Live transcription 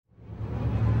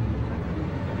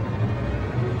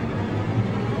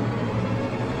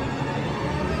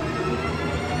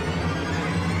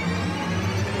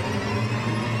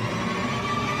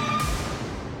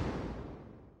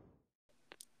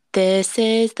This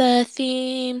is the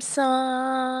theme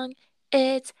song.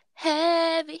 It's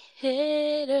Heavy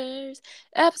Hitters,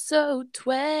 episode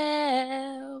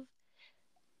 12.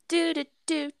 Do do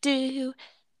do do.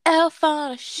 Elf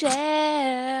on a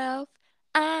shelf.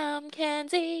 I'm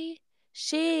Kenzie.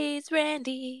 She's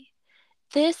Randy.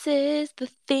 This is the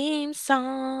theme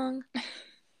song.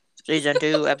 Season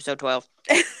 2, episode 12.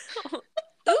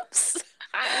 Oops.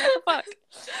 What the fuck?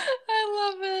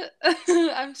 I love it.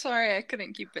 I'm sorry I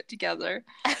couldn't keep it together.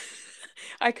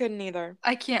 I couldn't either.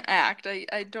 I can't act.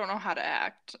 I don't know how to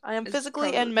act. I am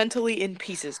physically and mentally in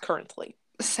pieces currently.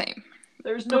 Same.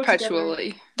 There's no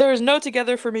perpetually. Together. There's no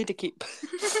together for me to keep.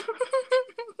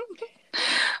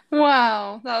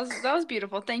 Wow, that was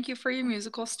beautiful. Thank you for your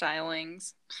musical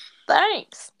stylings.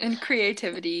 Thanks. And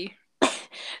creativity.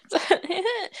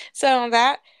 So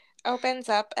that opens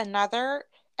up another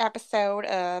episode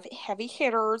of Heavy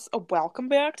Hitters. Welcome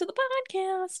back to the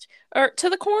podcast. Or to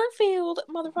the cornfield,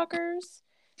 motherfuckers.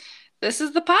 This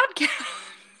is the podcast.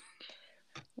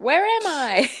 Where am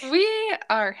I? We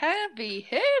are Heavy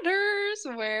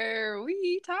Hitters, where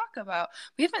we talk about,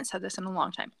 we haven't said this in a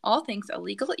long time, all things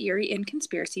illegal, eerie, and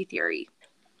conspiracy theory.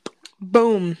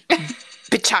 Boom.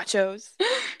 Bichachos.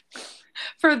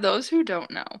 For those who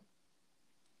don't know,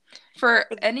 for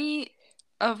any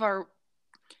of our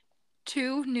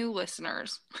 2 new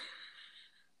listeners.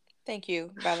 Thank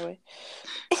you, by the way.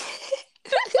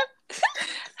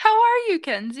 How are you,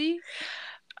 Kenzie?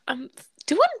 I'm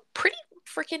doing pretty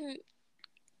freaking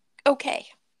okay.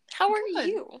 How are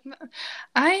you?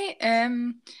 I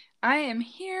am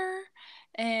here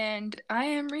and I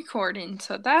am recording,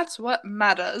 so that's what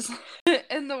matters.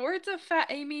 In the words of Fat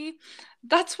Amy,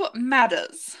 that's what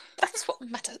matters. That's what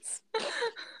matters.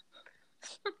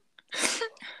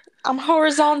 I'm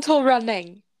horizontal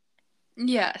running.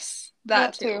 Yes,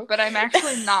 that too. But I'm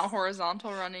actually not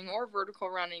horizontal running or vertical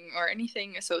running or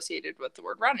anything associated with the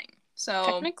word running. So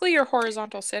technically you're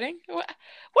horizontal sitting. What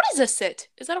is a sit?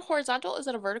 Is that a horizontal? Is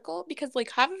that a vertical? Because like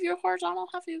half of you are horizontal,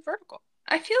 half of you are vertical.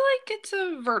 I feel like it's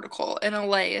a vertical and a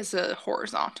lay is a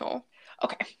horizontal.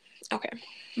 Okay.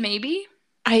 Maybe?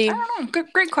 I don't know.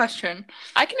 Great question.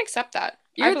 I can accept that.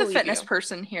 You're the fitness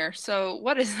person here, so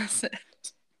what is this?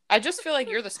 I just feel like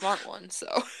you're the smart one, so.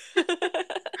 No,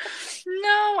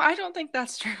 I don't think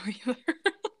that's true either.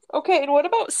 Okay, and what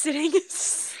about sitting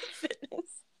is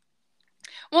fitness?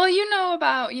 Well, you know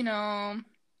about,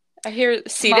 I hear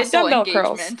seated dumbbell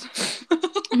curls.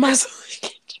 Muscle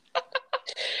engagement.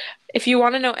 If you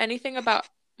want to know anything about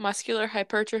muscular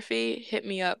hypertrophy, hit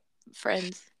me up,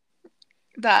 friends.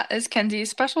 That is Kenzie's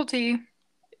specialty.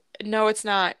 No, it's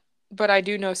not, but I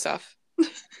do know stuff.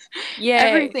 Yeah,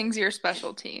 everything's your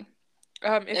specialty.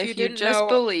 If you didn't just know,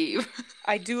 believe.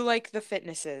 I do like the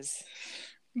fitnesses.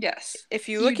 Yes. If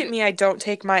you look at me, I don't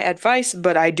take my advice,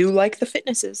 but I do like the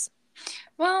fitnesses.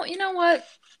 Well, you know what?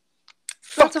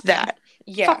 Fuck that.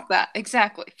 Yeah. Fuck that.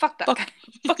 Exactly. Fuck that.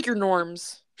 Fuck your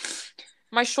norms.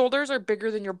 My shoulders are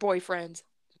bigger than your boyfriend's.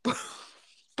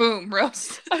 Boom,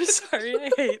 roast. I'm sorry, I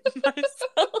hate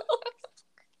myself.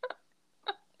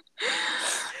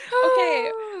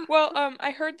 Okay, well,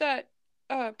 I heard that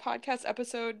podcast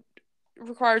episode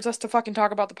requires us to fucking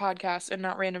talk about the podcast and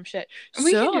not random shit.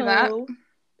 We can do that.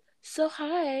 So,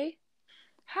 hi.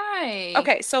 Hi.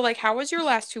 Okay, so, like, how was your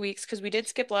last 2 weeks? Because we did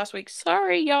skip last week.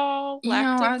 Sorry, y'all.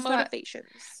 Lack of motivations.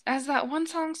 As that one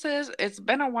song says, it's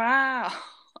been a while.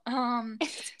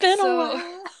 It's been a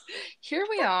while. Here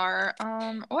we are.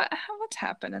 What's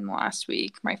happened in the last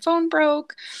week? My phone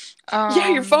broke. Yeah,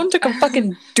 your phone took a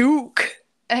fucking duke.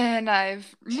 And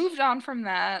I've moved on from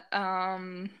that.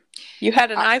 You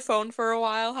had an iPhone for a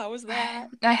while. How was that?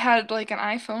 I had like an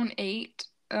iPhone 8.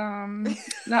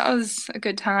 That was a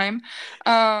good time.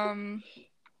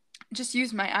 Just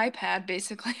used my iPad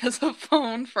basically as a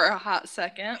phone for a hot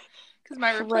second. Because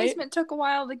my replacement took a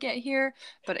while to get here,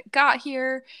 but it got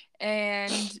here,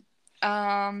 and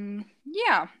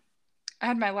yeah, I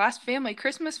had my last family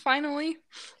Christmas finally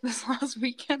this last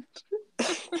weekend,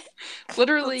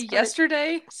 literally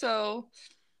yesterday. So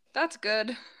that's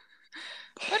good.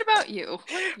 What about you?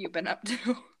 What have you been up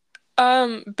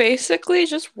to? Basically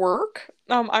just work.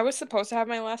 I was supposed to have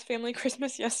my last family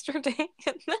Christmas yesterday,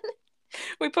 and then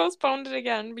we postponed it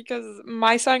again because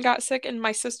my son got sick and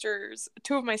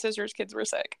two of my sister's kids were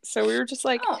sick. So we were just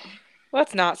like,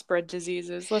 let's not spread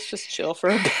diseases. Let's just chill for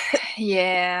a bit.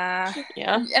 Yeah.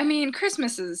 Yeah. I mean,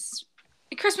 Christmas is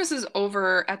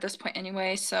over at this point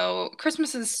anyway, so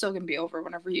Christmas is still going to be over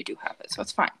whenever you do have it, so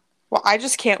it's fine. Well, I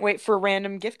just can't wait for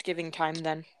random gift giving time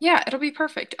then. Yeah, it'll be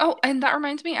perfect. Oh, and that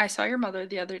reminds me, I saw your mother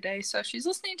the other day, so she's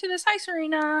listening to this. Hi,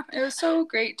 Serena. It was so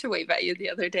great to wave at you the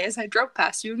other day as I drove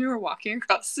past you and you were walking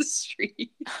across the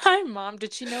street. Hi, Mom.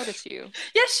 Did she notice you?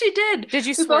 Yes, she did. Did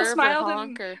you We both swerve or smiled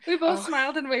honk and or? we both Oh,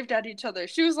 smiled and waved at each other.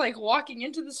 She was like walking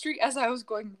into the street as I was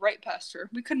going right past her.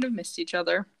 We couldn't have missed each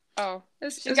other. oh,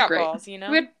 It she's was got great. balls, you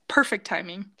know. We had perfect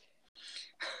timing.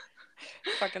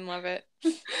 Fucking love it.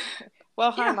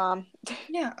 Well, hi, Yeah. Mom.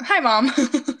 Yeah. Hi, Mom.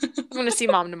 I'm gonna see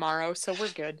Mom tomorrow, so we're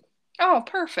good. Oh,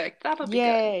 perfect. That'll be good.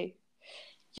 Yay.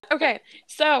 Okay,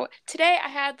 so today I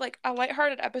had like a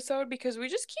lighthearted episode because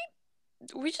it's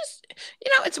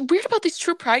weird about these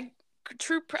true crime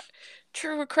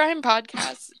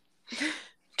podcasts.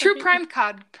 True Prime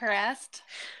Codcast.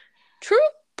 True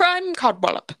crime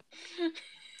codwallop.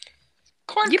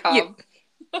 Corn Yep, cob.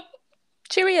 yep.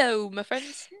 Cheerio, my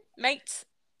friends, mates.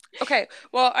 Okay,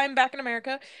 well, I'm back in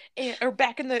America, or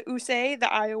back in the USA,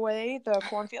 the Iowa, the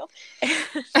cornfield.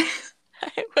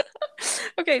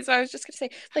 Okay, so I was just gonna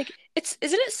say, like, isn't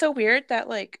it so weird that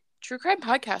like true crime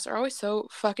podcasts are always so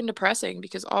fucking depressing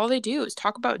because all they do is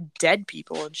talk about dead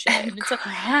people and shit. And it's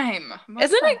crime. Like,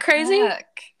 isn't it crazy?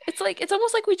 Heck? It's like it's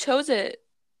almost like we chose it.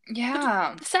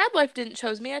 Yeah. The sad life didn't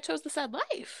choose me. I chose the sad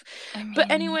life. I mean, But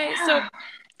anyway, yeah. so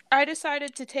I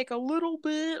decided to take a little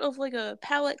bit of like a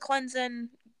palate cleansing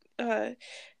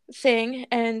thing,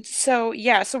 and so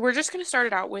we're just gonna start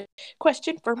it out with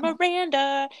question for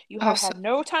Miranda. You have had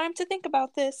no time to think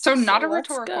about this, so not a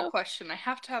rhetorical question. I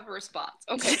have to have a response.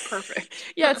 Okay,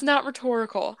 perfect. Yeah, it's not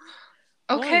rhetorical.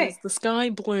 Okay. Why is the sky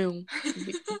blue?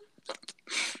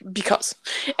 Because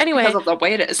anyway, because of the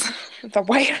way it is. The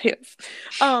way it is.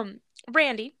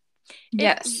 Randy.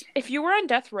 Yes. If you were on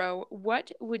death row,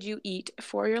 what would you eat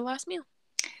for your last meal?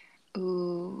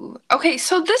 Ooh. Okay,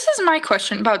 so this is my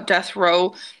question about death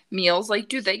row meals. Like,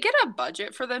 do they get a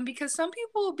budget for them? Because some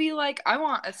people will be like, I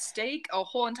want a steak, a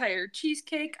whole entire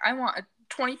cheesecake. I want a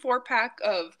 24-pack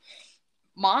of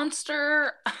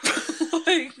Monster.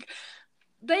 Like,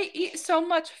 they eat so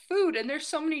much food and there's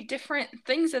so many different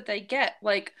things that they get.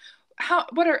 Like,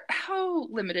 how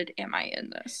limited am I in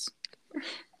this?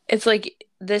 It's like,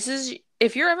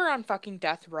 if you're ever on fucking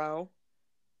death row,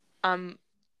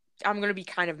 I'm gonna be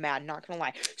kind of mad, not gonna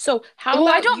lie. So how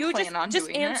about you just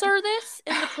answer this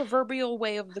in the proverbial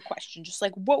way of the question? Just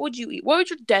like, what would you eat? What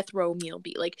would your death row meal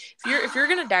be? Like, if you're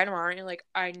gonna die tomorrow and you're like,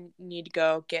 I need to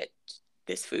go get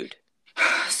this food.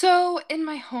 So in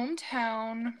my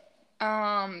hometown,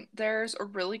 there's a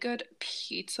really good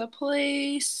pizza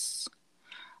place.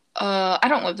 I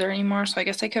don't live there anymore, so I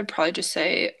guess I could probably just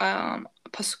say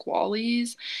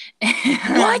Pasquale's.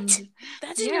 What?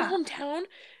 That's in your hometown?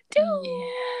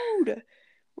 Dude! Yeah.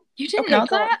 You didn't know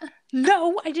that?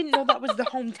 No, I didn't know that was the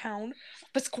hometown.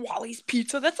 Pasquale's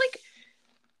Pizza. That's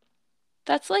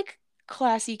like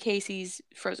classy Casey's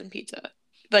frozen pizza.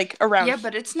 Like around. Yeah,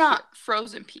 but it's not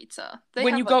frozen pizza. They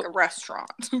have like a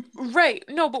restaurant. Right.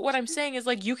 No, but what I'm saying is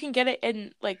like you can get it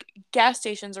in like gas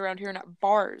stations around here and at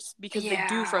bars because they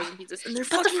do frozen pizzas and they're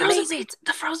fucking amazing.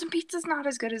 The frozen pizza's not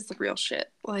as good as the real shit.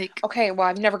 Like, okay, well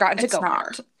I've never gotten to go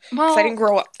there. Well, I didn't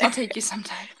grow up there. I'll take you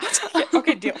sometime.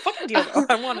 Okay, deal. Fucking deal though.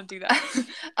 I want to do that.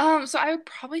 So I would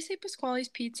probably say Pasquale's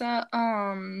Pizza.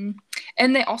 And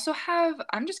they also have,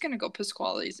 I'm just gonna go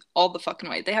Pasquale's all the fucking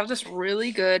way. They have this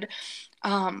really good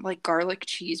like garlic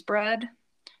cheese bread.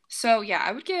 So yeah,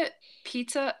 I would get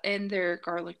pizza and their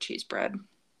garlic cheese bread.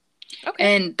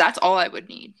 Okay. And that's all I would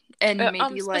need. And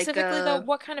maybe like specifically though,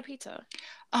 what kind of pizza?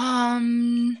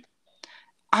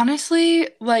 Honestly,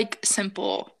 like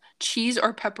simple cheese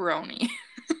or pepperoni.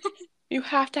 You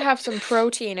have to have some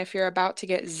protein if you're about to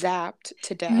get zapped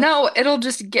to death. No, it'll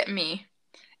just get me.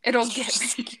 It'll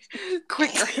get me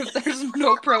quicker if there's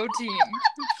no protein.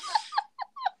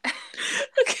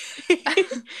 Okay.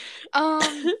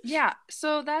 Yeah,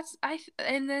 so that's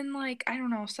and then like I don't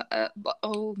know,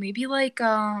 so, maybe like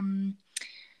I don't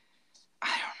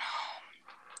know.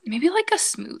 Maybe like a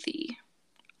smoothie.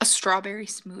 A strawberry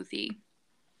smoothie.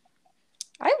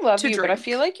 I love you, but I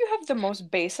feel like you have the most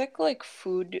basic like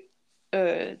food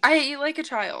I eat like a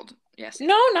child. Yes.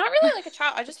 No, not really like a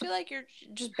child. I just feel like you're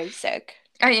just basic.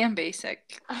 I am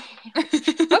basic.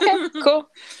 Okay, cool.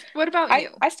 What about you?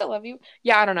 I still love you.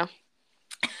 Yeah, I don't know.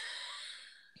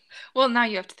 Well, now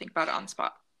you have to think about it on the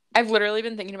spot. I've literally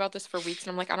been thinking about this for weeks,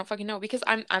 and I'm like, I don't fucking know because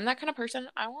I'm that kind of person.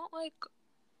 I want like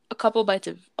a couple bites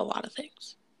of a lot of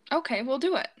things. Okay, we'll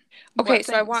do it. Okay,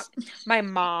 so I want my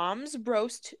mom's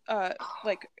roast,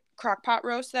 like crock pot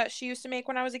roast that she used to make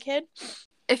when I was a kid.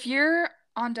 If you're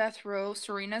on death row,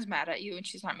 Serena's mad at you and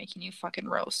she's not making you fucking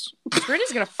roast.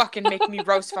 Serena's gonna fucking make me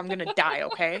roast if I'm gonna die,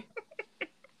 okay?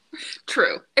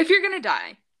 True. If you're gonna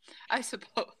die, I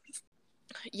suppose.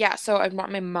 Yeah, so I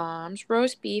want my mom's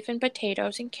roast beef and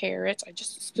potatoes and carrots. I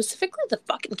just specifically the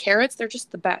fucking carrots, they're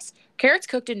just the best. Carrots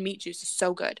cooked in meat juice is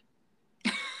so good.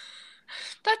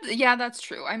 That's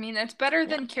true. I mean, it's better Yeah.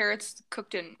 than carrots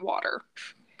cooked in water.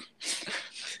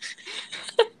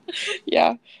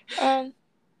 Yeah. I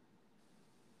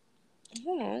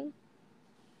don't know.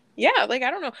 Yeah, like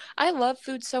I don't know. I love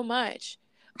food so much.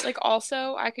 Like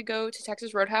also, I could go to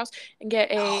Texas Roadhouse and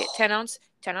get a 10-ounce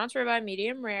ribeye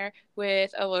medium rare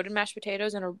with a loaded mashed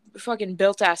potatoes and a fucking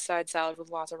built ass side salad with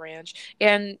lots of ranch.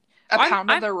 And A I'm pound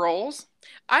of I'm their rolls.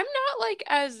 I'm not like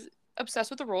as obsessed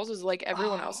with the rolls as like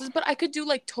everyone Oh. else's, but I could do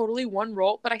like totally one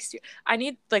roll, but I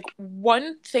need like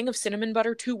one thing of cinnamon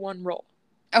butter to one roll.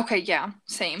 Okay, yeah,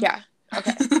 same. Yeah.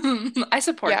 Okay. I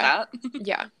support Yeah. that.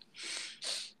 Yeah.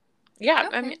 Yeah, I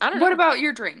Okay. mean, I don't What know. about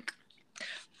your drink?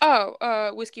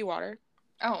 Oh, whiskey water,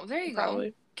 Oh, there you go.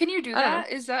 probably. Can you do I don't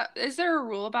know. that? Is there a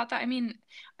rule about that? I mean,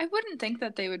 I wouldn't think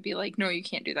that they would be like, no, you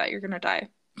can't do that. You're gonna die.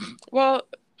 Well,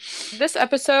 this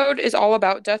episode is all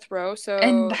about death row,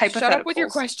 And so shut up with your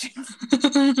hypotheticals. questions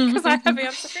because I have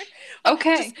answers.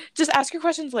 Okay. Just ask your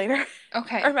questions later.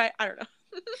 Okay. Or I don't know.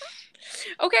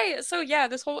 Okay, so yeah,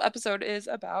 this whole episode is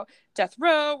about death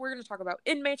row. We're going to talk about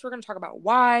inmates. We're going to talk about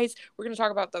whys. We're going to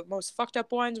talk about the most fucked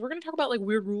up ones. We're going to talk about like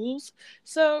weird rules.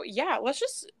 So yeah, let's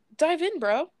just dive in,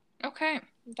 bro. Okay.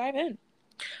 Dive in.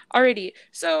 Alrighty.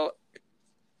 So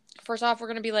first off, we're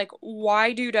gonna be like,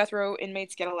 why do death row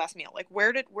inmates get a last meal? Like,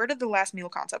 where did the last meal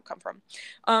concept come from?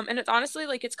 And it's honestly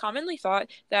like it's commonly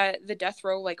thought that the death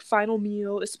row like final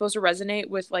meal is supposed to resonate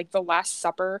with like the Last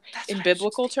Supper That's in what I was just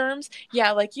biblical terms.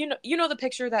 Yeah, like you know the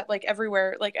picture that like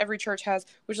everywhere, like every church has,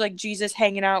 which like Jesus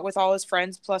hanging out with all his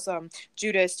friends plus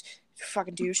Judas,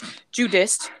 fucking douche,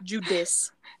 Judas,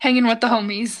 hanging with the uh,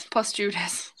 homies plus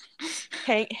Judas.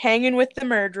 hanging with the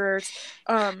murderers.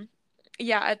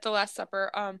 Yeah, at the Last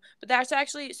Supper. But that's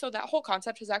actually so that whole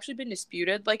concept has actually been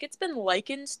disputed. Like it's been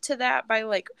likened to that by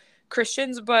like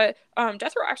Christians, but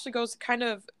death row actually goes kind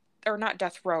of or not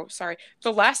death row, sorry.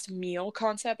 The last meal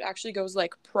concept actually goes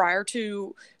like prior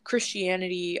to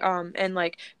Christianity and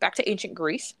like back to ancient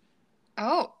Greece.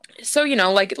 Oh. So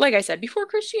like I said before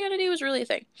Christianity was really a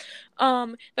thing.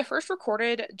 The first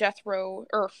recorded death row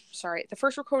or sorry, the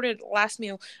first recorded last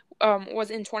meal was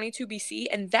in 22 BC,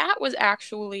 and that was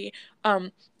actually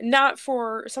not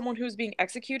for someone who was being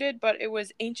executed, but it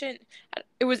was ancient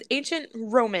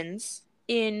Romans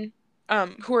in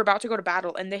who were about to go to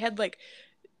battle, and they had like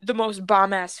the most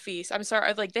bomb ass feast. I'm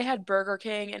sorry, like they had Burger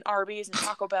King and Arby's and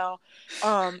Taco Bell,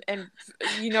 and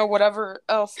whatever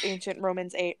else ancient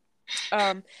Romans ate.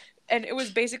 Um, and it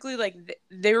was basically like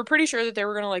they were pretty sure that they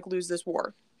were gonna like lose this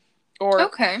war, or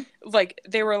Okay. like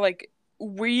they were like,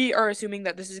 we are assuming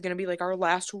that this is gonna be like our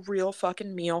last real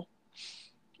fucking meal,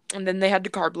 and then they had to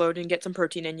carb load and get some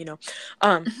protein in.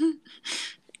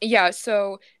 Yeah.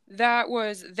 So that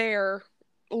was their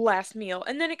last meal,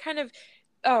 and then it kind of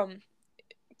um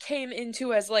came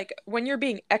into as like when you're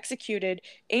being executed.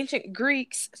 Ancient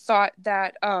Greeks thought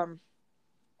that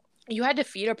you had to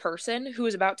feed a person who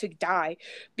was about to die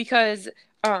because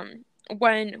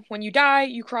when you die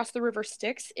you cross the river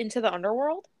Styx into the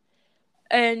underworld,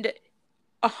 and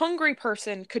a hungry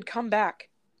person could come back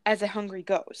as a hungry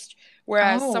ghost,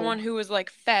 whereas Oh. someone who was like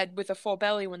fed with a full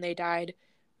belly when they died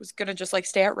was gonna just like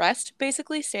stay at rest,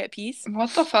 basically stay at peace.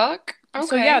 What the fuck?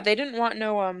 So yeah, Okay. they didn't want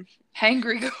no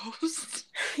Hangry ghost.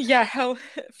 yeah, hell,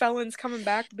 felons coming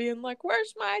back being like,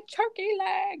 where's my turkey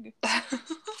leg?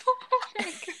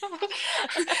 Oh my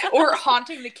God. Or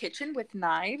haunting the kitchen with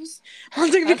knives.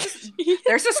 Haunting the That's, kitchen.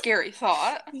 there's a scary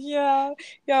thought. Yeah.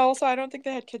 Yeah, also I don't think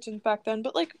they had kitchens back then,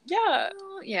 but like, yeah.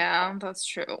 Well, yeah, that's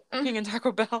true. King and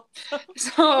Taco Bell.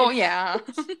 So, yeah.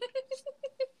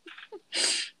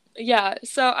 Yeah,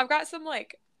 so I've got some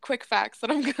like quick facts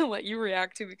that I'm gonna let you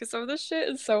react to because some of this shit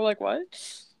is so like what?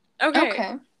 Okay.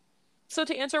 Okay. So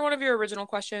to answer one of your original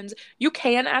questions, you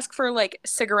can ask for like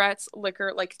cigarettes,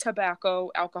 liquor, like tobacco,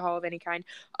 alcohol of any kind.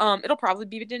 It'll probably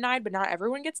be denied, but not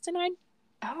everyone gets denied.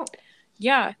 Oh.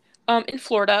 Yeah. In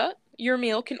Florida, your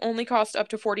meal can only cost up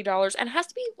to $40 and has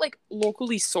to be like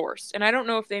locally sourced. And I don't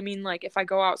know if they mean like if I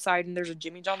go outside and there's a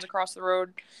Jimmy John's across the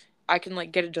road, I can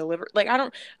like get it delivered. Like I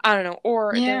don't know.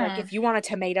 Or they're like Yeah. if you want a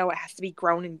tomato, it has to be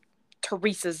grown in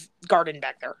Teresa's garden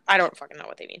back there. I don't fucking know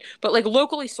what they mean. But like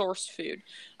locally sourced food.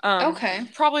 Okay.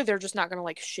 Probably they're just not gonna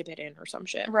like ship it in or some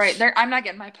shit. Right. There, I'm not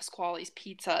getting my Pasquale's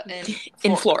pizza in Florida.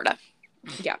 In Florida.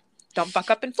 Yeah. Don't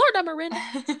fuck up in Florida, Marin.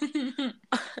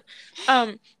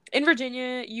 In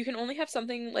Virginia, you can only have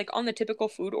something like on the typical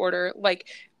food order. Like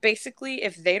basically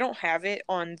if they don't have it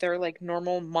on their like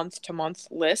normal month to month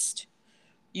list,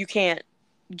 you can't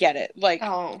get it. Like,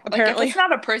 Oh, like if apparently, it's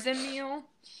not a prison meal.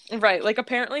 right, like,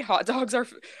 apparently hot dogs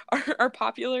are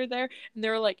popular there. And they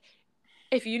were like,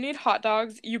 if you need hot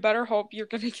dogs, you better hope you're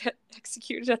gonna get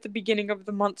executed at the beginning of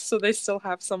the month so they still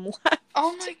have some left.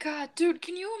 Oh my god, dude,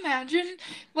 can you imagine?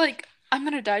 Like, I'm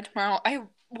gonna die tomorrow. I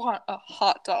want a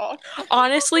hot dog.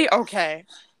 Honestly, okay.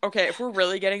 Okay, if we're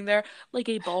really getting there, like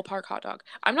a ballpark hot dog.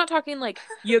 I'm not talking like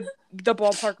the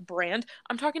ballpark brand.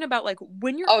 I'm talking about like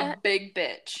when you're A at big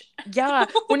bitch. yeah,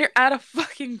 when you're at a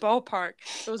fucking ballpark.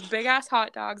 Those big ass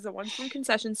hot dogs, the ones from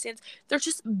concession stands, they're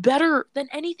just better than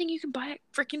anything you can buy at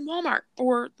freaking Walmart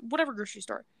or whatever grocery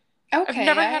store. I've Okay,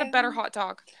 never had a better hot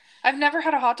dog. I've never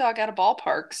had a hot dog at a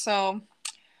ballpark, so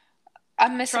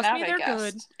I'm missing Trust out, me, I they're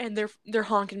guess. good and they're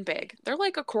honking big. They're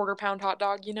like a quarter-pound hot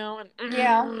dog, you know, and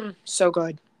Yeah. so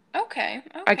good. Okay,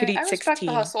 I could okay. I eat respect the 16.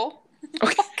 hustle.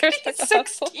 Okay, I respect the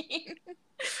hustle. 16.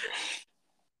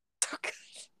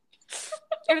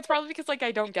 And it's probably because like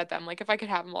I don't get them. Like if I could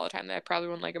have them all the time, then I probably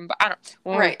wouldn't like them. But I don't.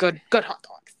 Well, Right. good hot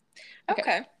dogs.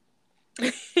 Okay.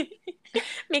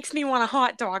 Makes me want a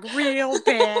hot dog real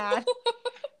bad.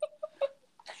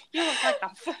 You look like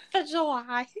the 4th of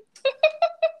July.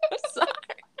 Sorry.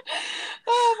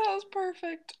 Oh, that was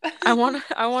perfect. I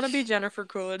wanna be Jennifer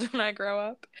Coolidge when I grow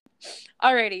up.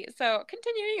 Alrighty, so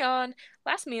continuing on,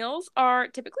 last meals are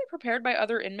typically prepared by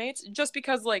other inmates just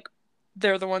because like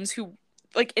they're the ones who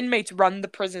like inmates run the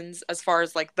prisons as far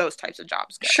as like those types of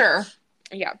jobs go. Sure.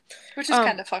 Yeah. Which is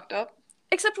kind of fucked up.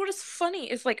 Except what is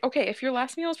funny is like, okay, if your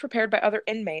last meal is prepared by other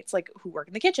inmates like who work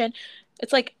in the kitchen,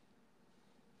 it's like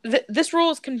this rule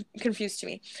is confused to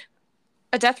me.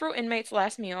 A death row inmate's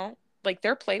last meal, like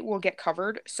their plate will get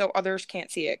covered so others can't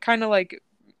see it. Kind of like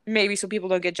maybe so people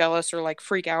don't get jealous or like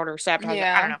freak out or sabotage it.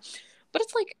 I don't know. But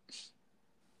it's like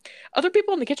other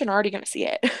people in the kitchen are already going to see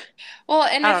it. Well,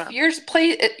 and if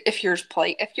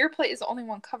your plate is the only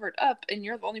one covered up and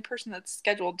you're the only person that's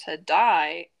scheduled to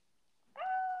die,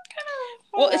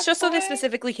 well, it's just so they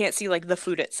specifically can't see like the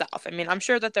food itself. I mean, I'm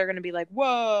sure that they're going to be like,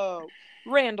 "Whoa,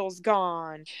 Randall's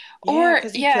gone." Yeah,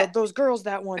 because he killed those girls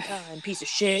that one time. Piece of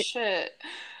shit.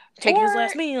 Taking his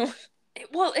last meal.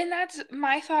 Well, and that's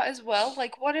my thought as well.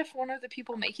 Like, what if one of the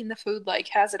people making the food like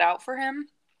has it out for him?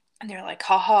 And they're like,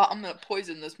 haha, I'm gonna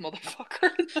poison this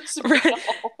motherfucker in this meal.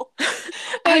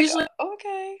 Like,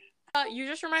 okay. You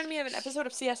just reminded me of an episode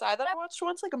of CSI that I watched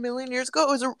once, like a million years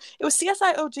ago. It was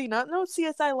CSI OG, not no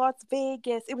CSI Las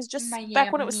Vegas. It was just Miami.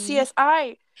 back when it was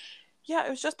CSI. Yeah, it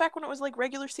was just back when it was like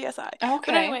regular CSI. Okay.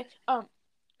 But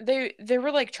anyway, they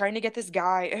were like trying to get this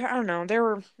guy. I don't know. They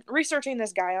were researching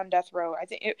this guy on death row. I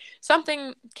think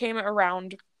something came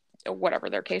around, whatever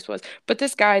their case was. But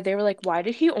this guy, they were like, why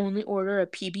did he only order a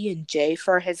PB&J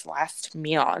for his last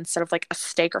meal instead of like a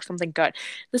steak or something good?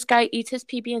 This guy eats his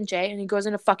PB&J and he goes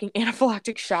into fucking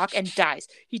anaphylactic shock and dies.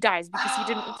 He dies because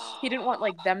he didn't want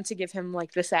like them to give him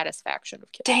like the satisfaction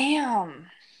of killing. Damn.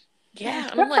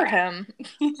 Yeah, good for him.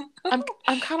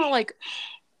 I'm kind of like,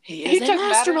 he is a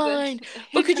mastermind.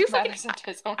 But could you fucking?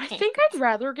 I think I'd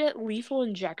rather get lethal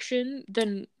injection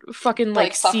than fucking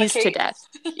like seize to death.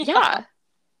 Yeah.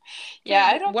 Yeah,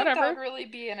 I don't think that would really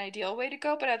be an ideal way to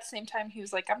go, but at the same time, he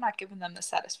was like, I'm not giving them the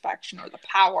satisfaction or the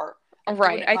power.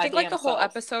 Right. I think like the whole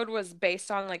episode was based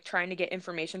on like trying to get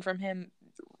information from him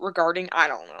regarding, I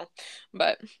don't know,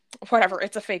 but whatever.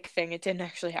 It's a fake thing. It didn't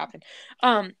actually happen.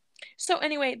 So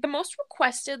anyway, the most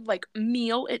requested like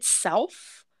meal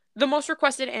itself, the most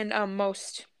requested and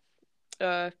most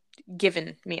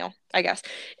given meal, I guess,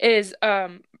 is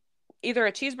either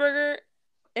a cheeseburger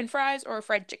and fries or a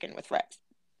fried chicken with fries.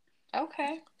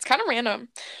 Okay. It's kind of random.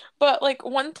 But like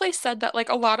one place said that like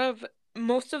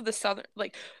most of the southern,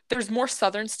 like there's more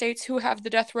southern states who have the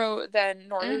death row than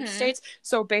northern states.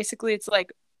 So basically it's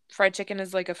like fried chicken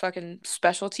is like a fucking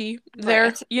specialty there,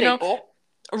 it's a staple.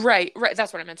 Right.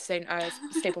 That's what I meant to say.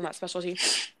 Staple, not specialty.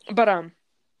 But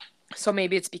so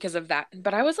maybe it's because of that.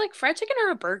 But I was like, fried chicken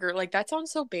or a burger, like that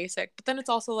sounds so basic. But then it's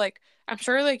also like, I'm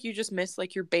sure like you just miss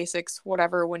like your basics,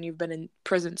 whatever, when you've been in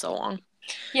prison so long.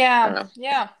 Yeah.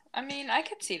 Yeah. I mean, I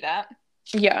could see that.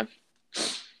 Yeah.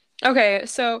 Okay,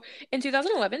 so in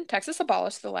 2011, Texas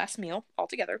abolished the last meal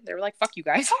altogether. They were like, "Fuck you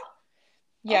guys."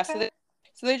 Yeah, okay.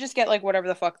 So they just get like whatever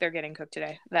the fuck they're getting cooked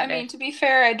today. I mean, to be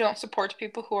fair, I don't support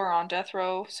people who are on death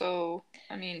row. So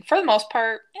I mean, for the most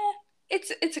part,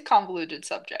 it's a convoluted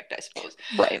subject, I suppose.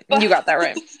 Right, but, you got that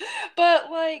right.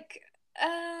 But like,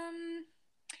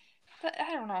 but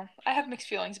I don't know. I have mixed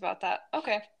feelings about that.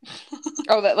 Okay.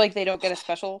 Oh, that like they don't get a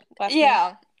special last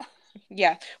meal?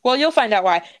 Yeah. Well, you'll find out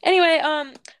why. Anyway,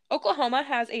 Oklahoma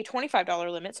has a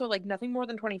 $25 limit, so like nothing more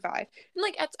than 25. And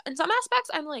like in some aspects,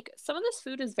 I'm like, some of this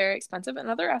food is very expensive, and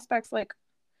other aspects, like,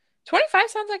 $25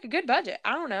 sounds like a good budget.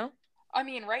 I don't know. I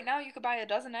mean, right now you could buy a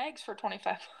dozen eggs for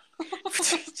 25.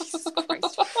 Jesus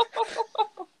Christ.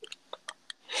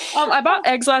 I bought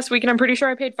eggs last week, and I'm pretty sure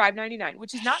I paid $5.99,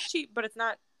 which is not cheap, but it's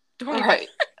not 25. Right.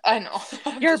 I know.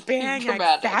 You're being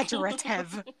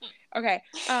exaggerative. Okay.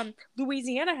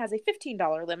 Louisiana has a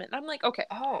 $15 limit, and I'm like, okay.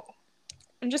 Oh.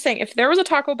 I'm just saying, if there was a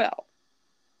Taco Bell,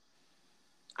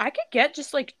 I could get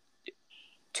just like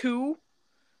 2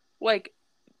 like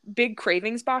big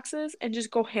cravings boxes and just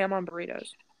go ham on burritos.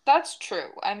 That's true.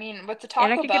 I mean, with the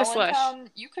Taco Bell in town,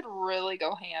 you could really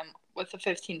go ham with a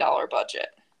 $15 budget.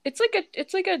 It's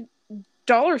like a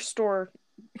dollar store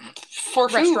for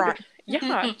restaurant. Food.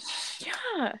 Yeah.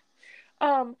 Yeah.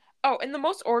 Oh, and the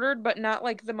most ordered, but not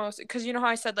like the most, because you know how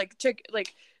I said like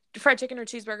fried chicken or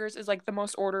cheeseburgers is like the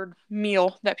most ordered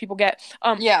meal that people get.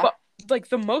 Yeah. But like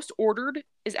the most ordered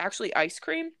is actually ice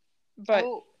cream, but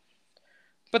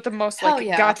the most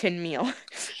gotten meal.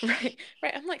 Right.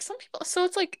 I'm like, some people, so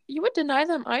it's like you would deny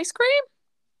them ice cream?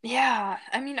 Yeah.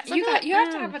 I mean, you have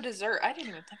to have a dessert. I didn't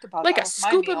even think about like that. A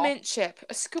scoop of mint chip.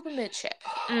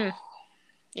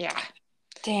 Yeah.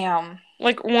 Damn.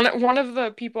 Like one of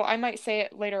the people, I might say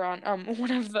it later on,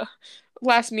 one of the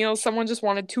last meals, someone just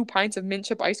wanted 2 pints of mint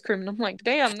chip ice cream, and I'm like,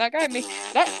 damn, that guy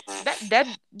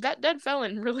that dead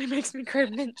felon really makes me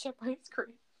crave mint chip ice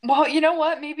cream. Well, you know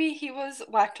what? Maybe he was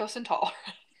lactose intolerant.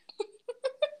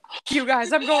 You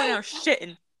guys, I'm going out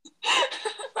shitting.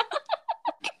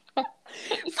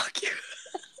 Fuck you.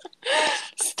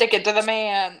 Stick it to the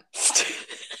man.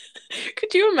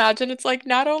 Could you imagine? It's like,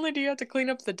 not only do you have to clean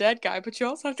up the dead guy, but you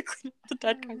also have to clean up the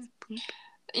dead guy's poop.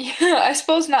 Yeah, I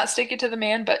suppose not stick it to the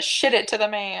man, but shit it to the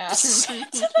man. Shit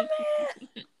it to the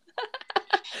man.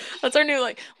 That's our new,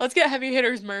 like, let's get heavy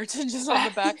hitters merch, and just on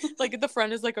the back, like, the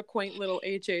front is like a quaint little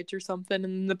HH or something,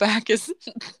 and the back is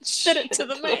shit it to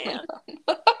the man.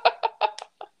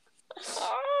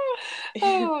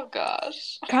 Oh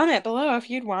gosh. Comment below if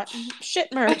you'd want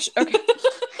shit merch. Okay.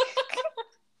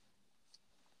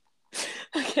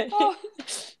 Okay.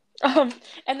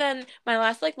 And then my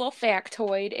last like little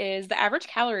factoid is the average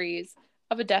calories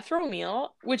of a death row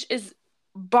meal, which is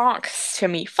bonks to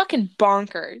me. Fucking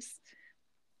bonkers.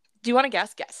 Do you want to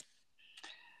guess? Guess.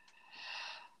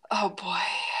 Oh boy.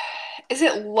 Is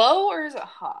it low or is it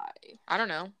high? I don't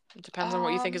know. It depends on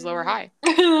what you think is low or high.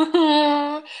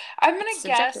 I'm going to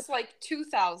guess like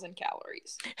 2,000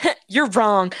 calories. You're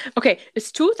wrong. Okay,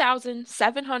 it's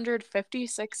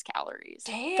 2,756 calories.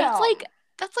 Damn. That's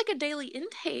like a daily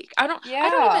intake. I don't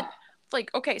even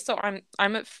like, okay, so I'm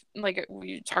like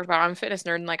we talked about, I'm a fitness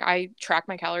nerd, and like I track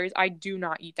my calories. I do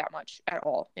not eat that much at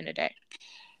all in a day.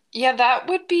 Yeah, that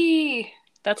would be...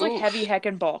 That's like heavy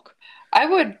heckin' bulk. I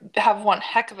would have one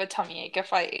heck of a tummy ache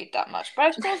if I ate that much. But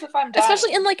I suppose if I'm dying...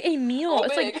 Especially in like a meal.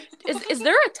 It's like, is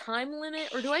there a time limit?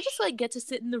 Or do I just like get to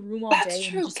sit in the room all day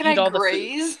and just eat all the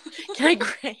food? Can I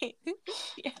graze?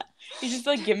 Yeah. You just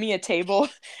like give me a table.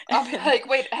 I'll be like,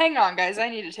 wait, hang on guys, I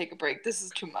need to take a break. This is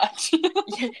too much. Yeah,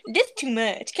 this is too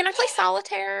much. Can I play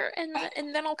solitaire and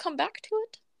then I'll come back to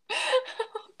it?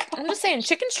 I'm just saying,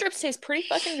 chicken strips taste pretty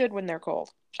fucking good when they're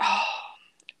cold. Oh,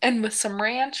 and with some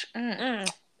ranch.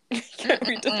 Can't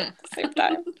read them at the same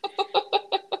time.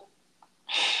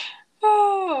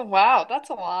 Oh, wow, that's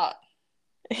a lot.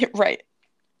 Right.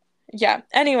 Yeah.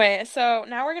 Anyway, so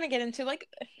now we're going to get into, like,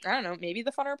 I don't know, maybe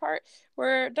the funner part.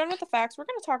 We're done with the facts. We're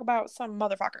going to talk about some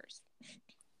motherfuckers.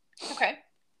 Okay.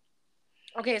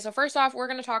 Okay, so first off, we're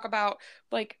going to talk about,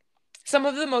 like, some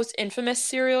of the most infamous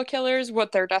serial killers,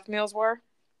 what their death meals were.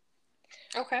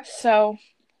 Okay. So,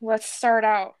 let's start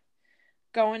out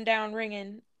going down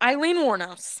ringing. Eileen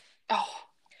Wuornos. Oh.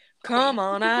 Come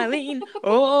on, Eileen.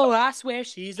 Oh, I swear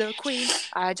she's a queen.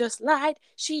 I just lied.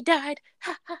 She died.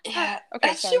 Ha, ha, ha. Yeah.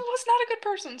 Okay, she was not a good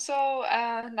person, so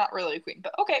not really a queen,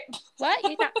 but okay. What?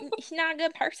 She's not a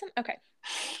good person? Okay.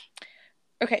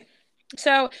 Okay.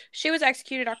 So she was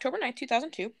executed October 9th,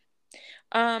 2002.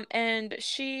 And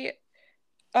she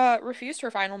refused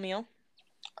her final meal.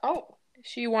 Oh.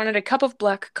 She wanted a cup of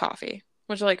black coffee,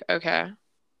 which, like, okay.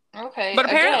 Okay. But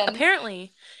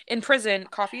apparently in prison,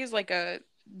 coffee is like a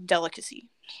delicacy.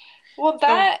 Well,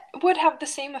 that would have the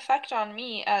same effect on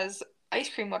me as ice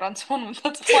cream would on someone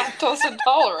that's lactose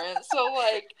intolerant. So,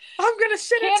 like, I'm gonna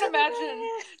shit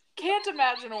can't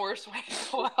imagine a worse way to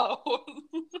go out.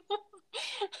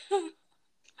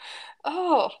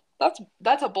 Oh,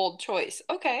 that's a bold choice.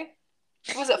 Okay.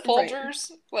 Was it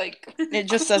Folgers? Right. Like, it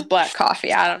just says black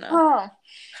coffee. I don't know.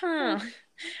 Huh.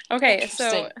 Okay,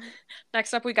 so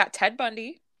next up we got Ted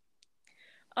Bundy.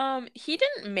 He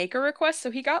didn't make a request,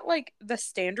 so he got like the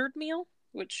standard meal.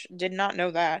 which did not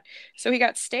know that. So he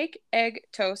got steak, egg,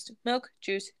 toast, milk,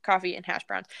 juice, coffee, and hash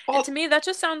browns. And to Well, me, that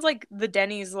just sounds like the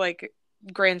Denny's like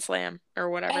Grand Slam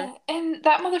or whatever. and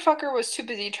that motherfucker was too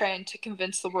busy trying to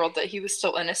convince the world that he was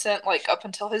still innocent, like up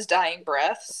until his dying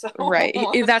breath. So Right.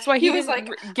 That's why he he was didn't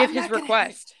like, give "I'm his not gonna,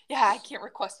 request. yeah, I can't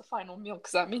request a final meal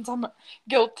because that means I'm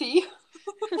guilty."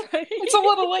 Right. It's a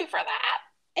little late for that.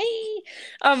 Hey.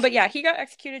 But yeah, he got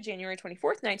executed January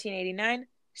 24th, 1989.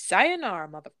 Sayonara,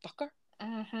 motherfucker.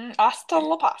 Hasta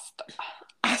la pasta.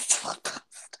 Hasta la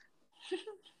pasta.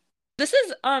 This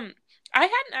is I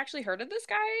hadn't actually heard of this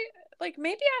guy. Like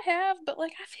maybe I have, but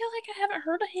like I feel like I haven't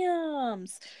heard of him.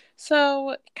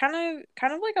 So kind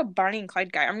of like a Bonnie and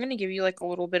Clyde guy. I'm gonna give you like a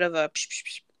little bit of a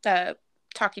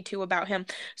talk you to about him.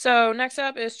 So next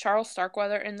up is Charles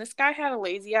Starkweather, and this guy had a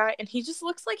lazy eye, and he just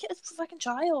looks like a fucking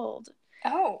child.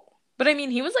 Oh. But I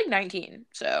mean, he was like 19,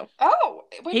 so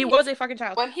he was a fucking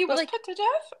child. When he was like, put to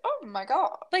death? Oh my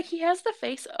god. like he has the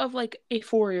face of like a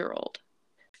 4-year-old.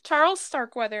 Charles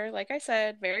Starkweather, like I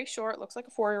said, very short, looks like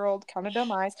a 4-year-old, kind of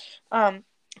dumb eyes.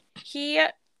 He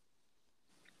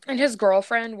and his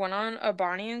girlfriend went on a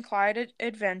Bonnie and Clyde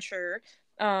adventure.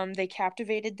 They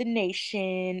captivated the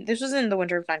nation. This was in the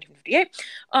winter of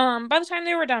 1958. By the time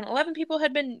they were done, 11 people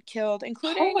had been killed,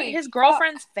 including his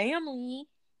girlfriend's family.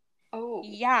 Oh.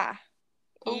 Yeah.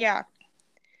 Oh. Yeah.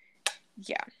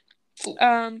 Yeah.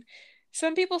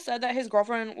 Some people said that his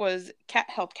girlfriend was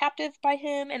held captive by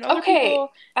him, and other people...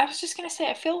 I was just gonna say,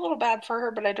 I feel a little bad for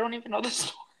her, but I don't even know the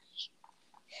story.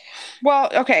 Well,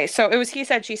 okay, so it was he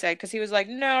said, she said, because he was like,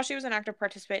 no, she was an active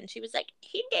participant, and she was like,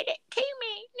 he did it to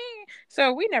me.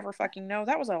 So we never fucking know.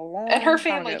 That was a long time. And her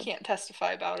family can't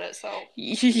testify about it, so...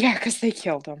 Yeah, because they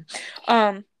killed him.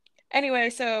 Anyway,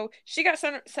 so she got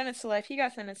sentenced to life. He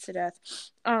got sentenced to death.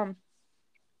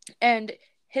 And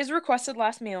his requested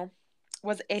last meal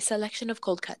was a selection of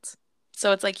cold cuts.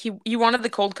 So it's like he wanted the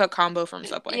cold cut combo from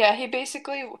Subway. Yeah, he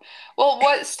basically... Well,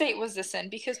 what state was this in?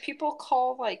 Because people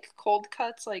call, like, cold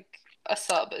cuts, like, a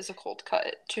sub is a cold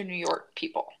cut to New York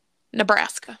people.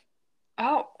 Nebraska.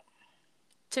 Oh.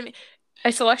 To me,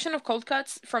 a selection of cold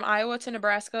cuts from Iowa to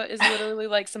Nebraska is literally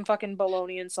like some fucking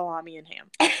bologna and salami and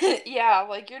ham. Yeah,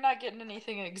 like, you're not getting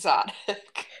anything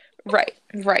exotic. Right.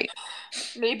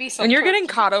 Maybe some When you're getting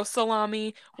Cotto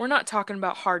salami, we're not talking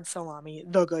about hard salami,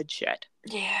 the good shit.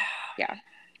 Yeah.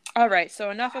 All right, so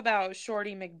enough about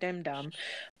Shorty McDimdum.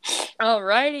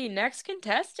 Alrighty, next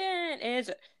contestant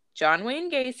is John Wayne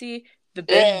Gacy, the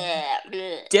big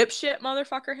dipshit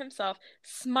motherfucker himself,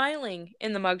 smiling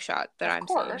in the mugshot that I'm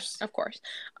seeing. Of course.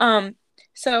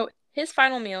 So his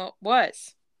final meal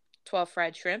was 12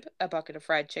 fried shrimp, a bucket of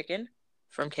fried chicken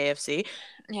from KFC,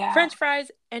 French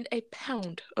fries, and a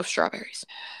pound of strawberries.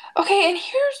 Okay, and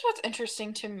here's what's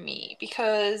interesting to me,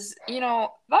 because, you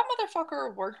know, that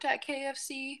motherfucker worked at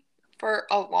KFC for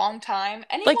a long time.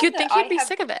 Like, you'd think he'd be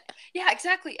sick of it. Yeah,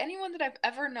 exactly. Anyone that I've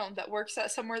ever known that works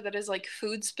at somewhere that is, like,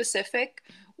 food specific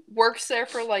works there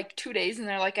for, like, 2 days, and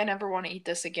they're like, I never want to eat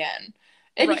this again.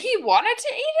 And he wanted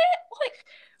to eat it? Like...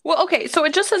 Well, okay, so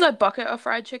it just says a bucket of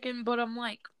fried chicken, but I'm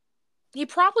like, he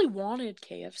probably wanted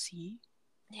KFC.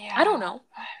 Yeah. I don't know.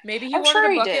 Maybe he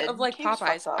wanted a bucket of like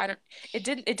Popeyes.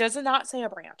 It does not say a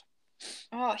brand.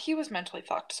 Well, he was mentally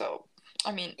fucked, so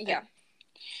I mean, yeah.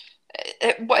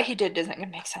 What he did doesn't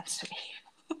make sense to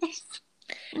me.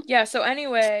 Yeah, so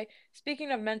anyway,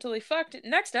 speaking of mentally fucked,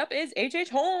 next up is H.H.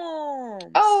 Holmes.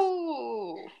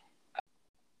 Oh.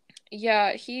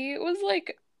 Yeah, he was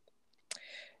like,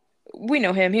 we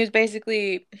know him. He was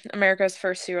basically America's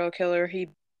first serial killer. He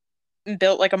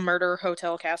built like a murder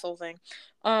hotel castle thing.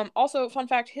 Also, fun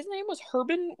fact, his name was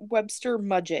Herman Webster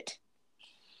Mudgett.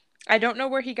 I don't know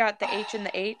where he got the H and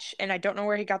the H, and I don't know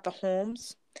where he got the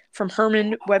Holmes from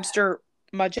Herman Webster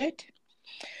Mudgett.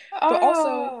 But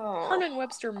also, Herman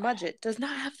Webster Mudgett does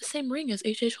not have the same ring as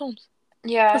H.H. Holmes.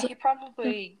 Yeah, he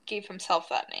probably gave himself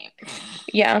that name.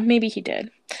 Yeah, maybe he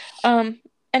did.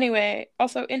 Anyway,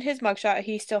 also in his mugshot,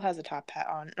 he still has a top hat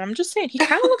on. And I'm just saying, he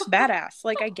kind of looks badass.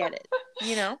 Like, I get it,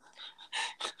 you know?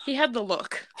 He had the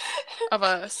look of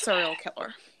a serial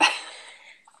killer.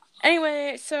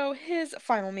 Anyway, so his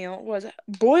final meal was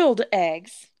boiled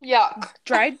eggs,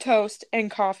 dried toast, and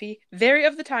coffee. Very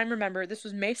of the time, remember, this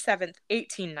was May 7th,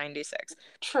 1896.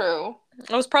 True. It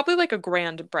was probably like a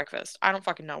grand breakfast. I don't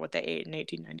fucking know what they ate in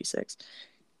 1896.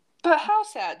 But how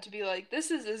sad to be like,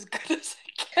 this is as good as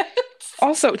it gets.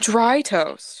 Also, dry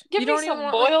toast. Give me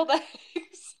some boiled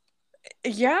eggs.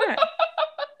 Yeah.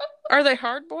 Are they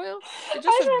hard boiled? It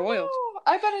just says boiled. Know.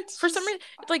 I bet it's... For some reason,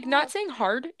 like, not saying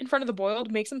hard in front of the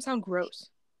boiled makes them sound gross.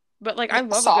 But, like, I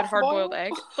love a good hard-boiled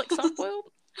egg. Like, soft-boiled?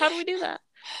 How do we do that?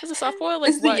 Is a soft-boiled,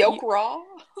 like, is the yolk raw?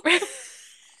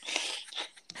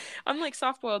 Unlike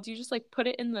soft boiled, you just like put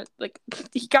it in the like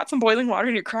you got some boiling water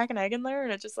and you crack an egg in there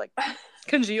and it just like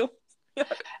congeal.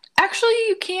 Actually,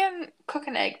 you can cook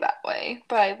an egg that way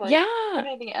by like Yeah.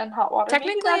 putting it in hot water. Maybe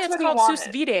Technically that's it's what he called sous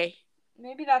wanted. vide.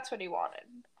 Maybe that's what he wanted.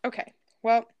 Okay.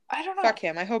 Well, I don't know. fuck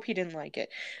him. I hope he didn't like it.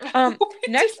 We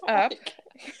Next didn't up, like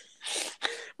it.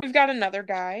 we've got another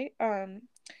guy.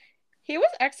 He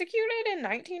was executed in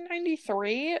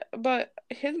 1993, but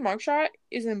his mugshot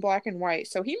is in black and white,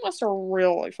 so he must have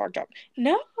really fucked up.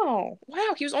 No.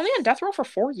 Wow, he was only on death row for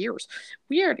 4 years.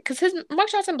 Weird, because his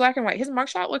mugshot's in black and white. His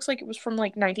mugshot looks like it was from,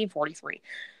 like, 1943.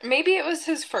 Maybe it was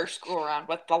his first go around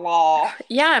with the law.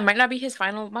 Yeah, it might not be his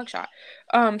final mugshot.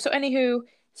 Anywho,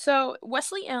 so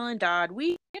Wesley Allen Dodd,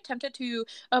 we attempted to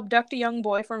abduct a young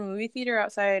boy from a movie theater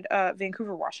outside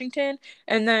Vancouver, Washington,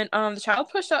 and then the child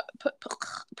put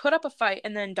up a fight,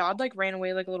 and then Dodd like ran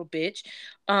away like a little bitch.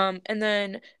 And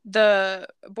then the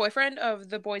boyfriend of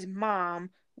the boy's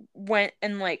mom went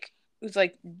and like was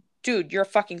like, dude, you're a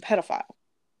fucking pedophile.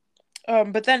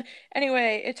 But then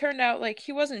anyway, it turned out like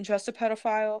he wasn't just a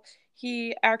pedophile.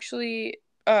 He actually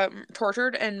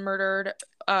tortured and murdered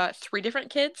 3 different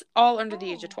kids, all under the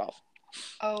age of 12.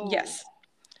 Oh. Yes.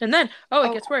 And then,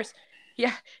 it gets worse.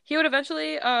 Yeah, he would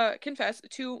eventually confess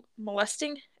to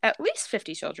molesting at least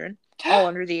 50 children, all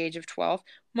under the age of 12,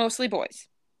 mostly boys.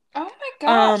 Oh my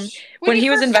gosh. When he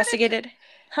was investigated...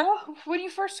 When you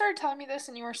first started telling me this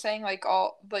and you were saying like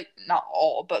all, like not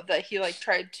all, but that he like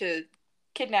tried to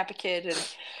kidnap a kid,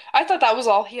 and I thought that was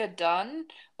all he had done,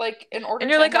 like in order. And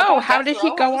you're like, oh, how did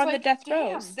he go on the death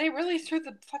rows? They really threw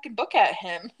the fucking book at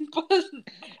him. But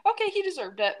okay, he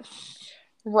deserved it.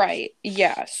 Right.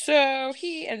 Yeah. So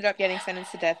he ended up getting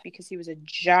sentenced to death because he was a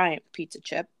giant pizza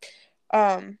chip.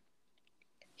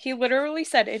 He literally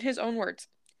said in his own words,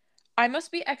 I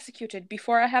must be executed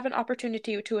before I have an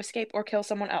opportunity to escape or kill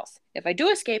someone else. If I do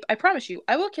escape, I promise you,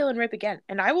 I will kill and rape again,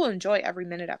 and I will enjoy every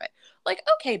minute of it. Like,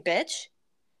 okay, bitch.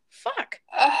 Fuck.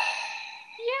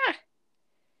 Yeah.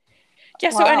 Yeah,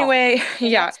 so anyway,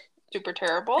 yeah. That's super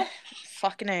terrible.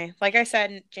 Fucking A. Like I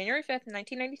said, January 5th,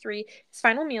 1993, his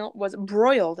final meal was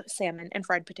broiled salmon and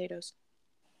fried potatoes.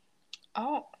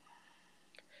 Oh.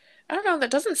 I don't know,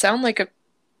 that doesn't sound like a...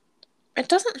 It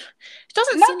doesn't not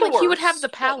seem like worst, he would have the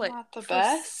palate not the for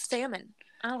best. salmon.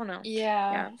 I don't know.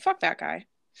 Yeah. Fuck that guy.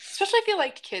 Especially if you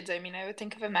liked kids. I mean, I would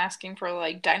think of him asking for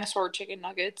like dinosaur chicken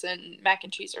nuggets and mac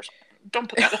and cheese or something. Don't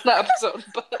put that in the episode,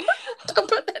 but don't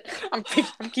put that.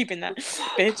 I'm keeping that,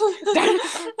 bitch.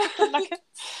 Dinosaur chicken nuggets.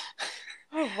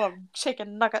 I love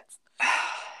chicken nuggets.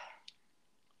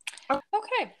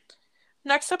 Okay.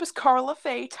 Next up is Carla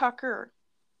Faye Tucker.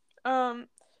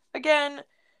 Again,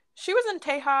 she was in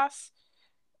Tejas,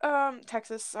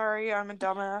 Texas. Sorry, I'm a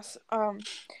dumbass.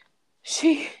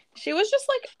 She was just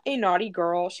like a naughty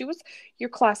girl. She was your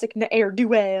classic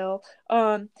ne'er-do-well.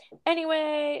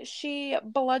 Anyway, she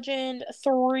bludgeoned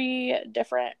 3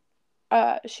 different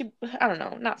I don't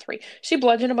know, not 3. She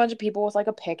bludgeoned a bunch of people with like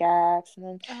a pickaxe, and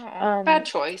then bad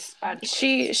choice.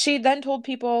 She then told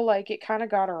people like it kind of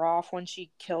got her off when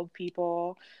she killed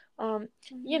people.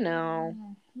 You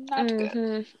know, not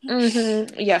good.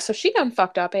 Yeah, so she done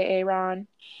fucked up, Ron.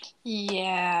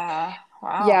 Yeah.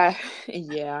 Wow.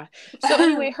 Yeah. So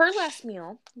anyway, her last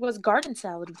meal was garden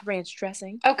salad with ranch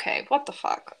dressing. Okay, what the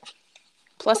fuck?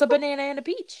 Plus a banana and a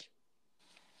peach.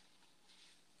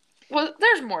 Well,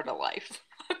 there's more to life.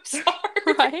 I'm sorry.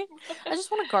 Right? I just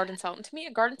want a garden salad. And to me,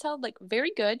 a garden salad, like,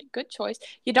 very good choice.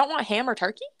 You don't want ham or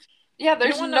turkey? Yeah,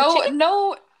 there's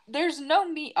there's no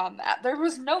meat on that. There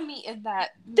was no meat in that.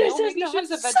 This is not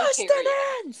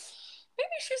sustenance! Maybe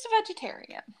she was a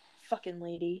vegetarian. Fucking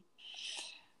lady.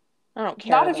 I don't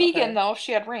care. Not a vegan, though, if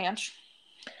she had ranch.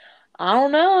 I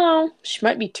don't know. She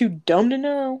might be too dumb to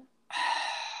know.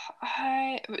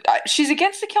 She's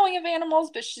against the killing of animals,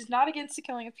 but she's not against the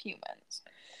killing of humans.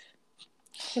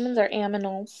 Humans are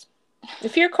aminals.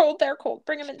 If you're cold, they're cold.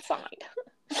 Bring them inside.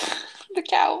 The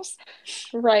cows.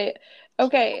 Right.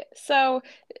 Okay, so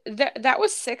that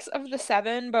was 6 of the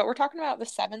 7, but we're talking about the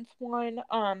 7th one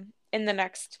in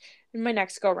my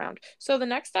next go round. So the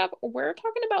next up, we're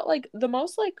talking about like the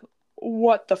most like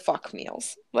what the fuck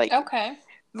meals. Like, okay.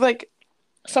 Like,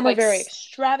 some are very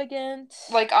extravagant.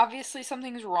 Like, obviously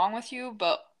something's wrong with you,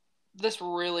 but this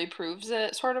really proves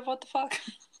it, sort of what the fuck.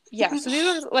 Yeah, so these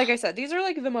ones, like I said, these are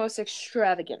like the most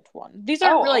extravagant one. These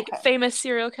aren't like famous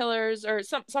serial killers, or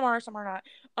some are, some are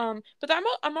not. But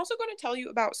I'm also going to tell you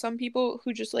about some people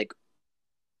who just like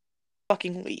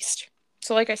fucking least.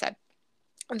 So like I said,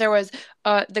 There was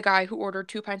the guy who ordered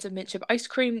 2 pints of mint chip ice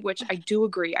cream, which I do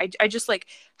agree. I just like,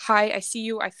 hi, I see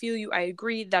you, I feel you, I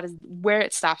agree. That is where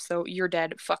it stops, though. You're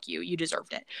dead. Fuck you. You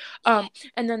deserved it.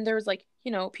 And then there was like,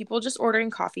 people just ordering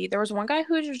coffee. There was one guy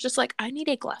who was just like, I need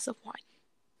a glass of wine.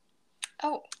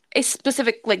 Oh. A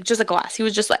specific, like, just a glass. He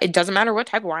was just like, it doesn't matter what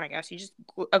type of wine, I guess. He just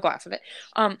a glass of it.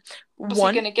 Was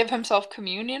he gonna give himself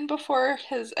communion before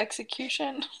his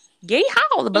execution? Yay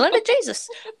how, the blood of Jesus.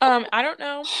 I don't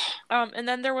know. And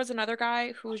then there was another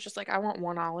guy who was just like, I want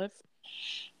one olive.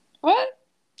 What?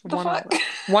 One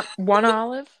olive. One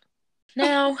olive.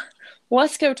 Now,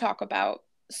 let's go talk about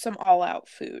some all-out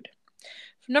food.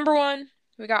 Number 1,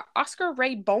 we got Oscar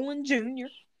Ray Bolin Jr.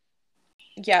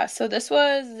 Yeah, so this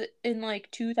was in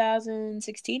like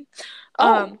 2016.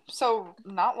 So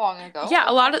not long ago.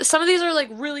 Yeah, some of these are like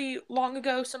really long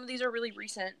ago, some of these are really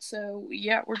recent. So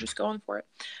yeah, we're just going for it.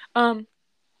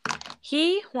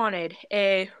 He wanted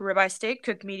a ribeye steak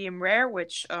cooked medium rare,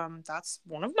 which that's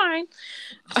one of mine.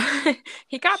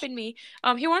 He copied me.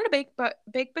 He wanted a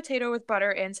baked potato with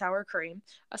butter and sour cream,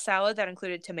 a salad that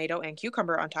included tomato and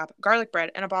cucumber on top, garlic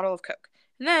bread, and a bottle of Coke.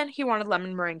 And then he wanted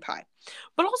lemon meringue pie.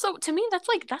 But also, to me, that's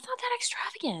not that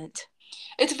extravagant.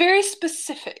 It's very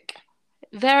specific.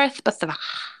 Very specific.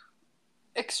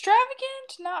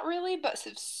 Extravagant? Not really, but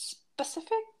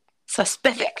specific?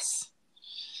 Specific. Yes.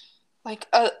 Like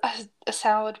a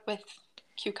salad with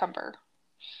cucumber.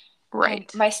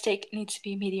 Right. And my steak needs to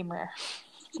be medium rare.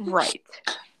 Right.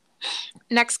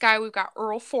 Next guy, we've got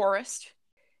Earl Forrest.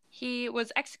 He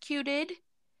was executed,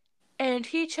 and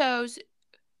he chose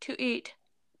to eat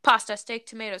pasta, steak,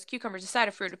 tomatoes, cucumbers, a side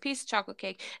of fruit, a piece of chocolate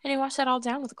cake, and he washed that all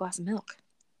down with a glass of milk.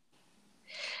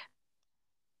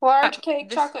 Large cake,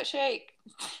 chocolate shake.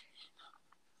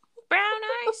 Brown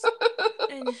ice.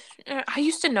 And, I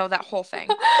used to know that whole thing.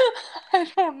 I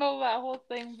don't know that whole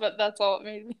thing, but that's all it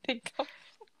made me think of.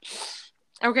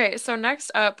 Okay, so next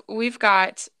up, we've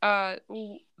got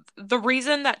the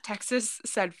reason that Texas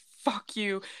said fuck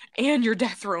you and your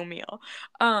death row meal.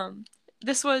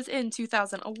 This was in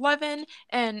 2011,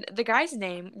 and the guy's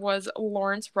name was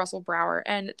Lawrence Russell Brower,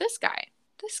 and this guy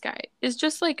is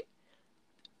just like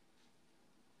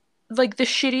the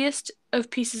shittiest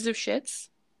of pieces of shits.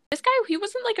 This guy, he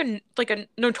wasn't like a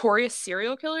notorious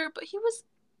serial killer, but he was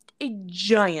a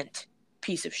giant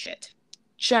piece of shit.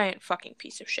 Giant fucking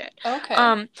piece of shit.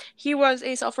 Okay. He was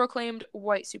a self-proclaimed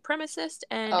white supremacist,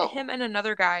 and him and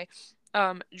another guy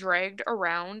dragged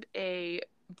around a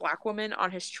black woman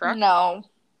on his truck. No.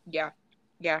 Yeah.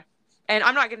 And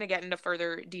I'm not going to get into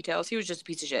further details. He was just a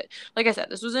piece of shit. Like I said,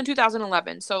 this was in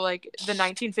 2011, so like the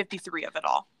 1953 of it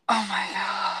all. Oh my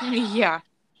god. Yeah.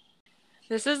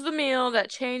 This is the meal that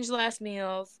changed last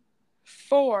meals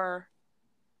forever.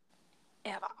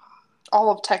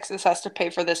 All of Texas has to pay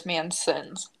for this man's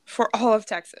sins. For all of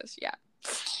Texas, yeah.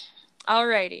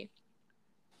 Alrighty.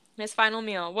 His final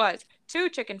meal was 2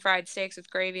 chicken fried steaks with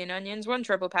gravy and onions, 1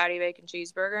 triple patty bacon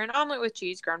cheeseburger, an omelet with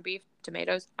cheese, ground beef,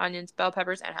 tomatoes, onions, bell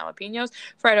peppers, and jalapenos,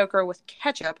 fried okra with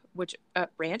ketchup,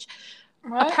 ranch,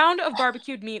 what? A pound of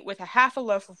barbecued meat with a half a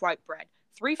loaf of white bread,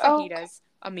 3 fajitas,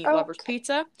 a meat lover's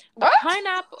pizza,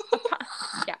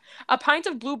 a pint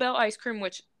of Bluebell ice cream,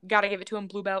 which, gotta give it to him,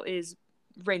 Bluebell is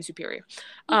reign superior,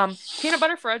 peanut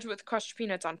butter fudge with crushed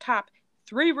peanuts on top,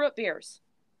 3 root beers.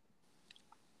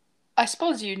 I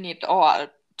suppose you need a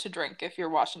lot to drink if you're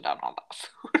washing down all that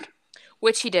food.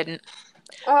 Which he didn't.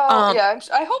 Oh, yeah.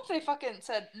 I hope they fucking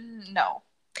said no.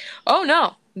 Oh,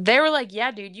 no. They were like,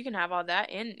 yeah, dude, you can have all that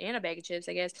and a bag of chips,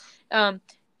 I guess.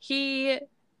 He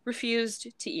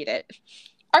refused to eat it.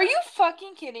 Are you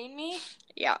fucking kidding me?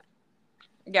 Yeah.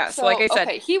 Yeah, so like I said.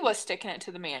 Okay, he was sticking it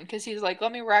to the man because he's like,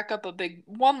 let me rack up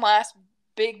one last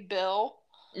big bill.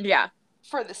 Yeah.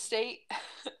 For the state.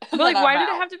 But like, why did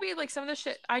it have to be like some of the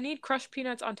shit? I need crushed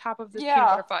peanuts on top of this peanut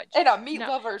butter fudge. And a meat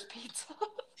lover's pizza.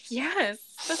 Yes,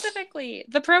 specifically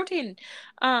the protein.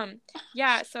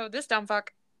 Yeah, so this dumb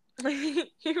fuck, he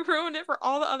ruined it for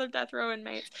all the other death row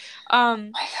inmates. Oh my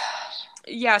god.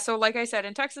 Yeah, so like I said,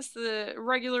 in Texas, the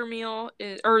regular meal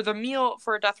or the meal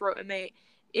for a death row inmate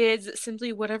is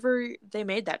simply whatever they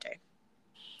made that day.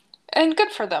 And good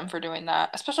for them for doing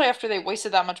that, especially after they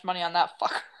wasted that much money on that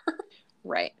fucker.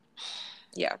 Right.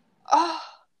 Yeah. Oh.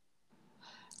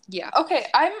 Yeah. Okay,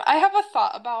 I have a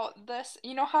thought about this.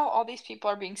 You know how all these people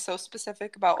are being so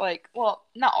specific about, like, well,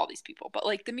 not all these people, but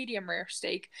like the medium rare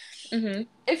steak. Mm-hmm.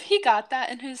 If he got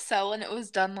that in his cell and it was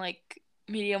done like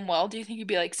medium well, do you think he'd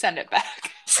be like, send it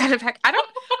back? Send it back.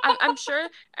 I'm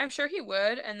sure he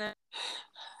would, and then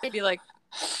he'd be like,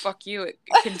 fuck you, it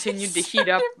continued to heat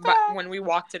up when we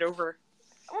walked it over.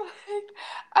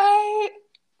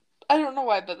 I don't know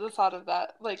why, but the thought of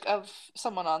that, like, of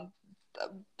someone on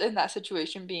in that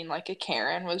situation being like a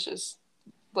Karen was just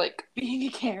like Being a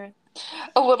Karen.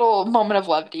 a little moment of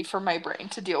levity for my brain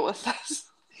to deal with this.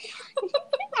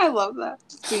 I love that.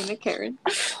 Being a Karen.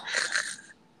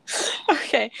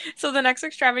 Okay, so the next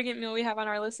extravagant meal we have on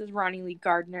our list is Ronnie Lee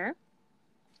Gardner.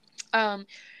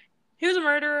 He was a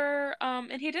murderer,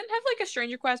 and he didn't have, like, a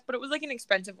strange request, but it was, like, an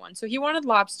expensive one. So he wanted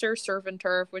lobster surf and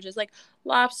turf, which is, like,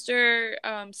 lobster,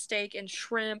 steak, and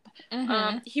shrimp.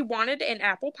 Mm-hmm. He wanted an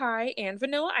apple pie and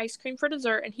vanilla ice cream for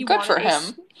dessert, and he Good wanted for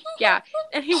him. Yeah,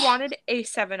 and he wanted a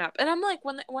 7-Up. And I'm like,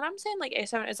 when I'm saying, like, a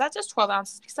 7, is that just 12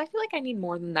 ounces? Because I feel like I need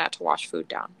more than that to wash food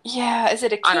down. Yeah, is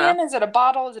it a I don't know. can? Is it a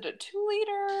bottle? Is it a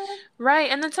 2-liter?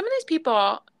 Right, and then some of these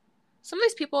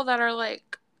people that are,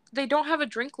 like, they don't have a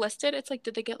drink listed. It's like,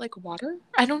 did they get, like, water?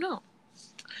 I don't know.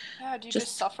 Yeah, do you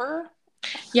just suffer?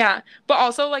 Yeah, but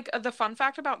also, like, the fun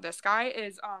fact about this guy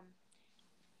is,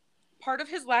 part of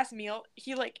his last meal,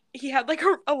 he had, like,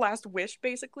 a last wish,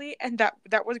 basically, and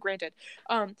that was granted.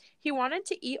 He wanted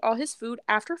to eat all his food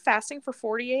after fasting for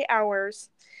 48 hours,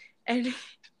 and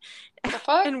The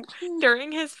fuck? and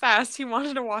during his fast, he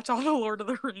wanted to watch all the Lord of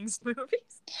the Rings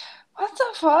movies. What the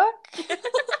fuck?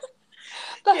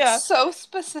 That's so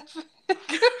specific.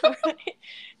 Right?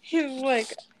 He's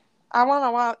like, I want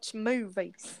to watch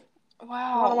movies.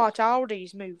 Wow. I want to watch all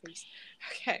these movies.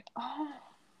 Okay. Oh,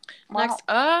 wow. Next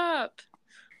up,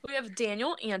 we have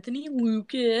Daniel Anthony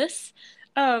Lucas.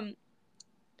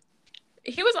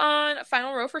 He was on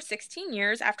final row for 16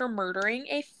 years after murdering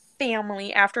a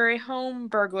family after a home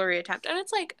burglary attempt. And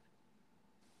it's like,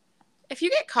 if you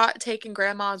get caught taking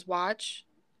grandma's watch,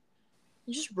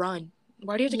 you just run.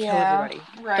 Why do you have to kill everybody?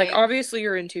 Right. Like, obviously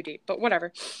you're in too deep, but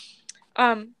whatever.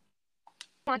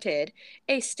 Wanted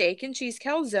a steak and cheese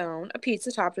calzone, a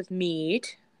pizza topped with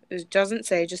meat. It doesn't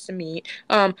say, just a meat.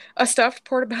 A stuffed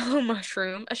portobello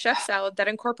mushroom, a chef salad that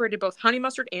incorporated both honey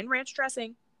mustard and ranch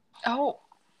dressing. Oh.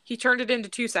 He turned it into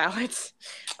 2 salads.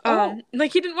 Oh.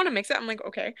 Like, he didn't want to mix it. I'm like,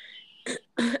 okay.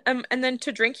 And then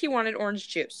to drink, he wanted orange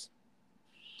juice.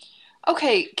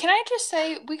 Okay, can I just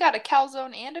say we got a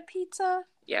calzone and a pizza?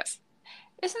 Yes.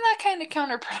 Isn't that kind of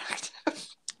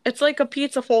counterproductive? It's like a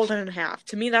pizza folded in half.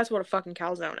 To me, that's what a fucking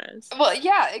calzone is. Well,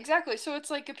 yeah, exactly. So it's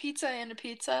like a pizza and a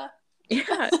pizza.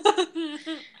 Yeah.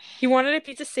 He wanted a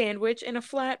pizza sandwich and a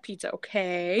flat pizza.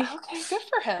 Okay. Okay, good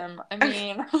for him. I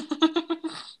mean.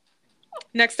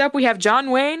 Next up, we have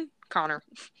John Wayne Connor.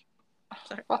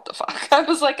 Sorry. What the fuck? I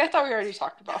was like, I thought we already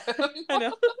talked about him.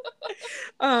 I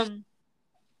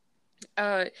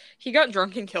know. He got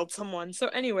drunk and killed someone. So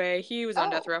anyway, he was on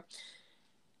death row.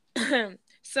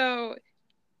 So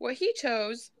what he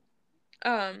chose,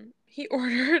 he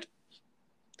ordered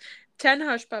 10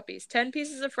 hush puppies, 10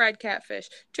 pieces of fried catfish,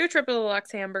 2 triple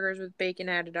deluxe hamburgers with bacon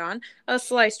added on, a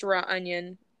sliced raw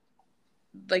onion,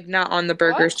 like not on the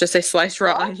burgers, just a sliced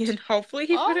raw onion. Hopefully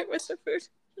he put it with the food.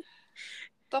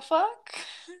 The fuck?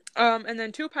 And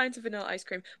then 2 pints of vanilla ice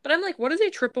cream. But I'm like, what is a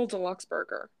triple deluxe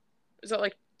burger? Is that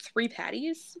like 3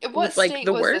 patties? What with, state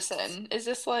was this in? Is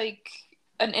this like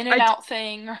an In-N-Out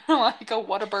thing or like a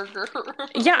Whataburger?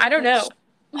 Yeah, I don't know.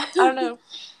 I don't know.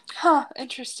 Huh,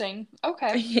 interesting.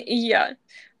 Okay. Yeah.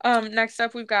 Next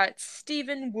up we've got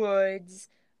Stephen Woods.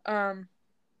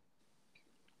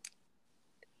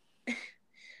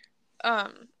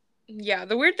 Yeah,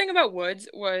 the weird thing about Woods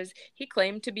was he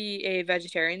claimed to be a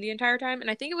vegetarian the entire time, and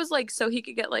I think it was like so he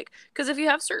could get like, because if you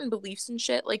have certain beliefs and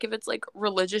shit, like if it's like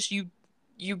religious, you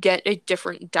get a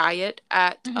different diet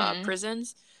at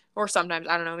prisons, or sometimes,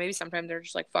 I don't know, maybe sometimes they're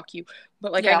just like fuck you,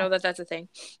 but like I know that's a thing.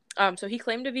 So he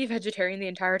claimed to be vegetarian the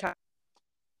entire time.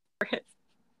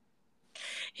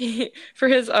 For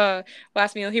his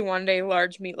last meal, he wanted a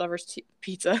large meat lover's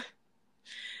pizza.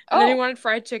 And then he wanted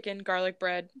fried chicken, garlic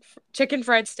bread, chicken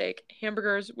fried steak,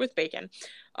 hamburgers with bacon,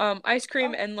 ice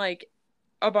cream, and like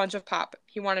a bunch of pop.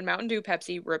 He wanted Mountain Dew,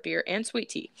 Pepsi, root beer, and sweet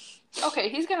tea. Okay,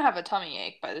 he's gonna have a tummy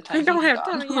ache by the time he's gonna have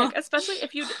tummy ache, especially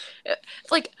if you,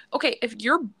 like, okay, if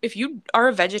you are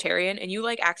a vegetarian and you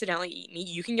like accidentally eat meat,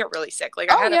 you can get really sick.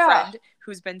 Like I had a friend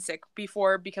who's been sick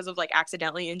before because of like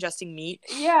accidentally ingesting meat.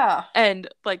 Yeah. And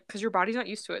like, because your body's not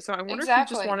used to it, so I wonder if he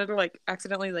just wanted to like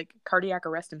accidentally like cardiac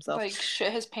arrest himself, like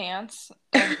shit his pants,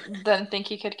 and then think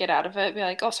he could get out of it. Be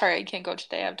like, oh, sorry, I can't go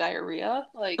today. I have diarrhea.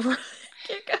 Like,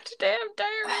 can't go today. I have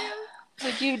diarrhea.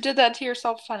 Like, you did that to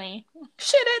yourself, funny.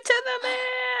 Shit it to the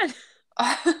man.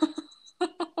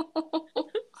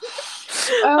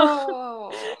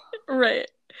 Oh. Right.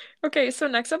 Okay, so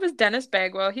next up is Dennis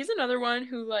Bagwell. He's another one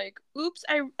who like, oops,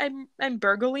 I'm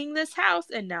burgling this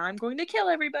house and now I'm going to kill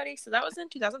everybody. So that was in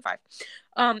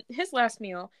 2005. His last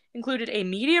meal included a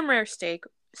medium rare steak,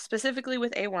 specifically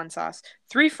with A1 sauce,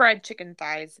 3 fried chicken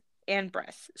thighs and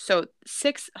breasts. So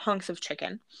 6 hunks of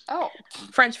chicken. Oh.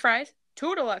 French fries,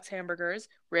 2 deluxe hamburgers,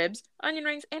 ribs, onion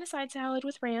rings, and a side salad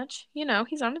with ranch. You know,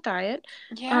 he's on a diet.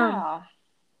 Yeah.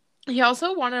 He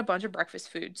also wanted a bunch of breakfast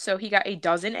food, so he got a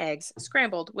dozen eggs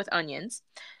scrambled with onions.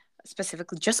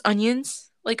 Specifically, just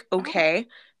onions? Like, Oh. okay.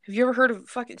 Have you ever heard of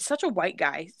fucking such a white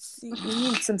guy? You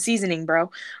need some seasoning, bro.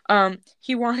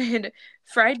 He wanted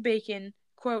fried bacon,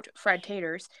 quote, fried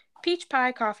taters, peach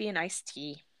pie, coffee, and iced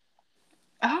tea.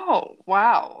 Oh,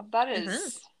 wow.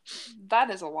 Mm-hmm. That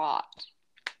is a lot.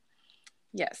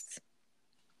 Yes.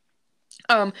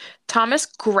 Thomas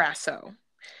Grasso.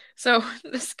 So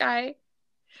this guy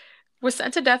was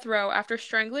sent to death row after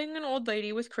strangling an old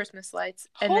lady with Christmas lights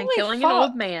and then Holy killing an old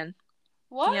fuck. man.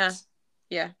 Yeah, What?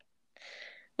 yeah.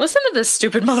 Listen to this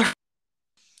stupid mother.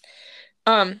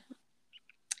 Um,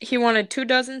 he wanted 2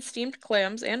 dozen steamed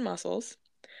clams and mussels,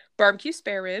 barbecue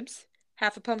spare ribs,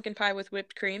 half a pumpkin pie with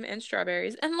whipped cream and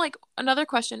strawberries. And like another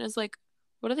question is like,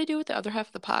 what do they do with the other half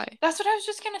of the pie? That's what I was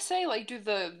just gonna say. Like, do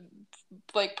the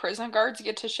prison guards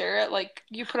get to share it? Like,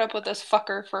 you put up with this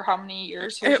fucker for how many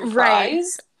years? Here's your Right.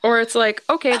 prize. Or it's like,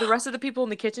 okay, the rest of the people in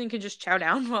the kitchen can just chow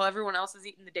down while everyone else is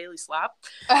eating the daily slop.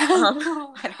 I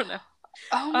don't know.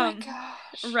 Oh my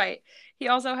gosh. Right. He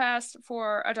also asked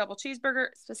for a double cheeseburger,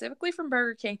 specifically from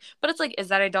Burger King. But it's like, is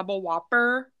that a double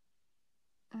Whopper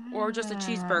or just a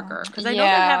cheeseburger? Because I know they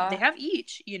Yeah. have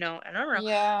each, you know, I don't know.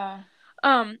 Yeah.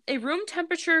 A room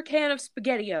temperature can of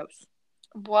SpaghettiOs.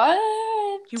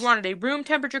 What? He wanted a room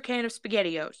temperature can of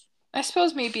SpaghettiOs. I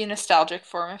suppose maybe nostalgic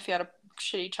for him if he had a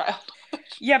shitty childhood.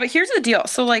 Yeah, but here's the deal.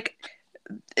 So like,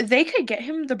 they could get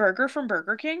him the burger from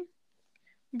Burger King.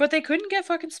 But they couldn't get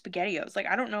fucking SpaghettiOs. Like,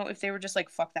 I don't know if they were just like,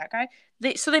 fuck that guy.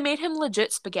 So they made him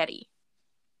legit spaghetti.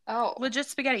 Oh. Legit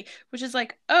spaghetti, which is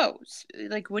like, oh,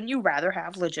 like, wouldn't you rather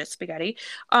have legit spaghetti?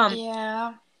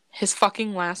 Yeah. His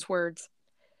fucking last words.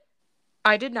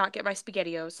 I did not get my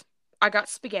SpaghettiOs. I got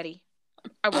spaghetti.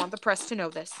 I want the press to know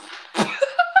this.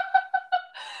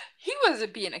 He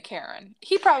wasn't being a Karen.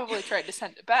 He probably tried to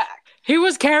send it back. He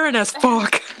was Karen as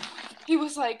fuck. He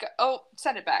was like, oh,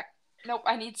 send it back. Nope,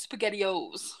 I need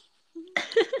SpaghettiOs.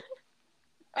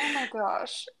 Oh my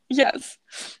gosh. Yes.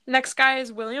 Next guy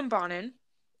is William Bonin.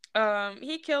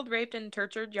 He killed, raped, and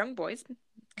tortured young boys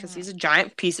because he's a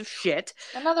giant piece of shit.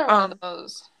 Another one of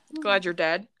those. Glad you're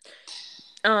dead.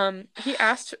 He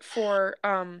asked for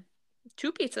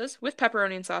 2 pizzas with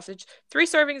pepperoni and sausage, 3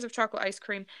 servings of chocolate ice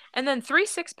cream, and then 3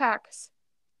 6-packs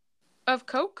of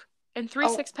Coke and 3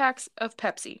 6-packs of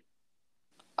Pepsi.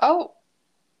 Oh.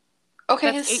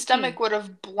 Okay, That's his 18. stomach would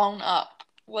have blown up.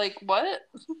 Like, what?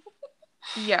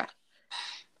 Yeah.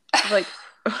 Like,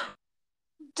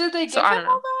 did they give him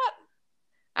all that?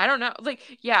 I don't know. Like,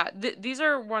 yeah, these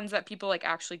are ones that people like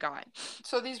actually got.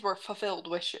 So these were fulfilled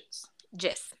wishes.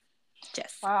 Yes.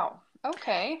 Wow.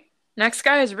 Okay. Next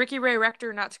guy is Ricky Ray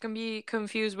Rector, not to be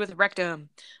confused with Rectum.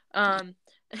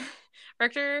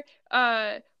 Rector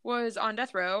was on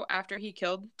death row after he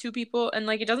killed 2 people, and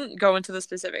like it doesn't go into the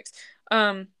specifics.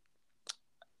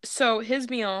 So his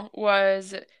meal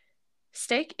was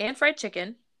steak and fried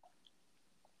chicken,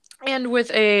 and with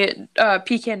a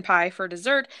pecan pie for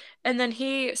dessert, and then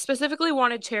he specifically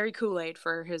wanted cherry Kool-Aid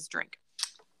for his drink.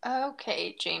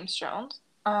 Okay, James Jones.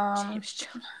 James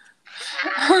Jones.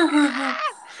 Don't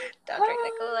drink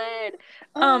the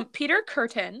Kool-Aid. Peter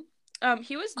Curtin.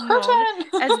 He was known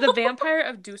as the Vampire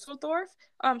of Dusseldorf.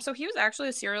 So he was actually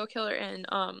a serial killer in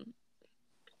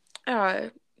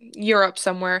Europe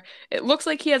somewhere. It looks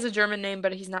like he has a German name,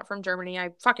 but he's not from Germany. I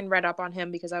fucking read up on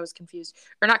him because I was confused.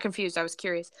 Or not confused, I was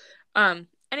curious.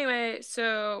 Anyway,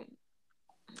 so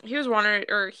he was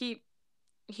wanted, or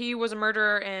he was a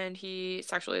murderer and he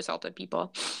sexually assaulted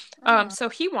people. So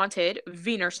he wanted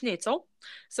Wiener Schnitzel,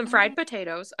 some fried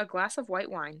potatoes, a glass of white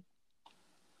wine.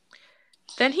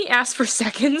 Then he asked for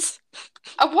seconds.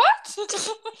 What?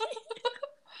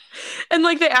 And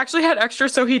like they actually had extra,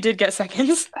 so he did get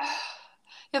seconds.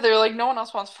 Yeah, they're like, no one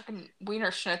else wants fucking Wiener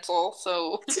Schnitzel,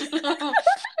 so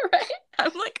right.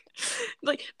 I'm like,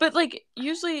 but like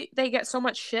usually they get so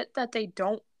much shit that they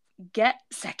don't get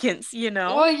seconds, you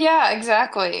know? Well, yeah,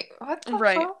 exactly. What the fuck?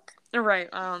 Right.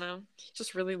 I don't know.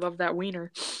 Just really love that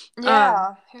wiener.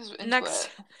 Yeah, he was into next,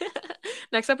 it.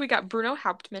 Next up, we got Bruno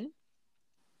Hauptmann.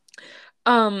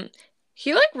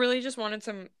 He like really just wanted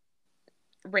some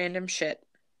random shit.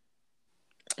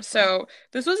 So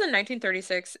this was in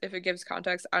 1936. If it gives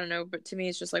context, I don't know, but to me,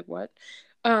 it's just like what.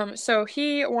 So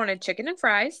he wanted chicken and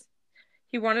fries.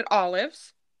 He wanted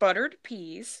olives, buttered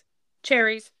peas,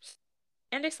 cherries,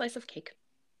 and a slice of cake.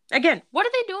 Again, what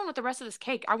are they doing with the rest of this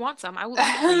cake? I want some. I will eat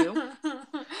it for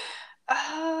you.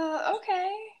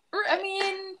 Okay. I Right.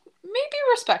 mean, maybe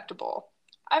respectable.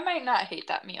 I might not hate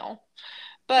that meal,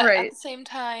 but at Right. the same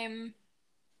time,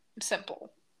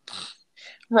 simple.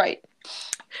 Right.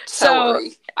 So,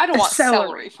 Celery. I don't want celery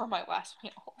celery. for my last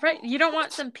meal. Right. You don't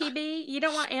want some PB? You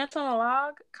don't want ants on a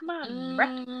log? Come on,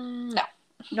 bruh. No.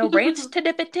 No ranch to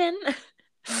dip it in?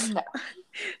 No.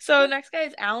 So next guy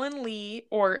is Alan Lee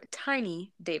or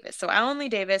Tiny Davis. So Alan Lee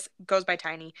Davis goes by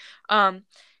Tiny.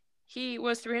 He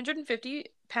was 350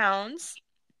 pounds.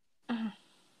 I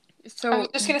was So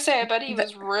just gonna say, I bet he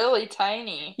was really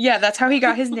tiny. yeah, that's how he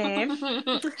got his name.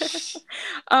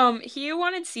 He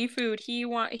wanted seafood. He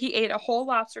ate a whole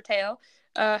lobster tail,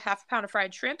 half a pound of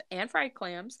fried shrimp and fried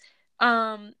clams.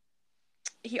 Um,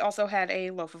 he also had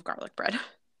a loaf of garlic bread.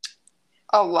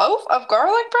 A loaf of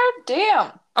garlic bread?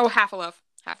 Damn. Oh, half a loaf,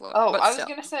 Oh, but I was still.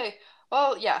 gonna say,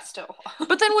 well, yeah, still.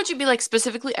 But then would you be like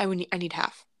specifically? I need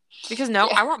half because no,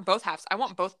 Yeah. I want both halves. I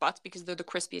want both butts because they're the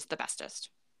crispiest, the bestest.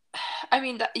 I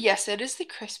mean, yes, it is the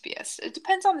crispiest. It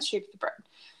depends on the shape of the bread.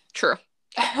 True.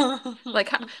 Like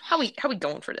how we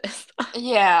going for this?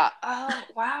 Yeah.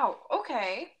 Wow.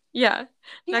 Okay. Yeah.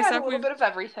 He Next had a up little we've bit of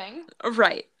everything.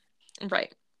 right.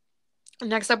 Right.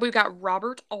 Next up we've got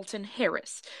Robert Alton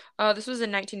Harris. This was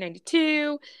in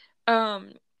 1992.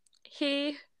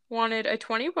 He wanted a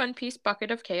 21-piece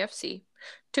bucket of KFC,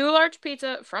 two large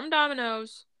pizza from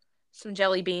Domino's, some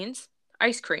jelly beans,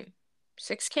 ice cream,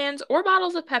 6 cans or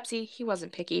bottles of Pepsi, he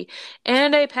wasn't picky,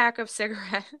 and a pack of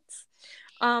cigarettes.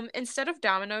 Instead of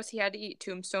Domino's, he had to eat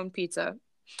Tombstone pizza,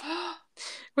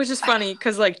 which is funny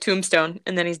because like Tombstone,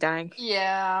 and then he's dying.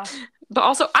 Yeah. But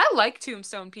also, I like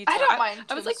Tombstone I pizza. don't I, mind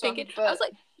I was like thinking, Tombstone, I but was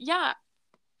like, yeah,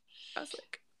 I was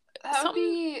like, that would something.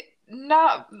 be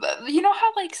not. You know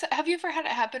how, like, have you ever had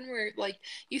it happen where, like,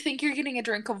 you think you're getting a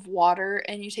drink of water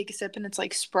and you take a sip and it's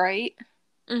like Sprite?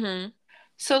 Mm-hmm.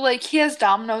 So, like, he has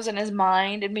Domino's in his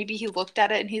mind, and maybe he looked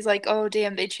at it and he's like, oh,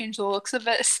 damn, they changed the looks of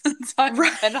it since I've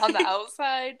been on the Right.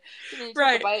 outside. And then he took a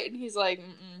Right. bite and he's like,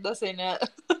 this ain't it.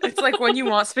 It's like when you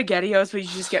want SpaghettiOs, but you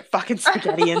just get fucking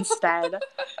spaghetti instead.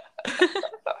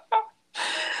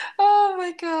 Oh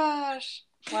my gosh.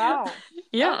 Wow.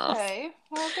 Yeah. Okay.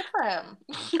 Well, good for him.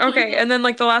 Okay, and then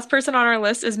like the last person on our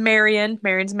list is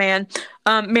Marion's man.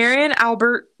 Marion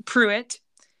Albert Pruitt.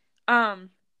 Um,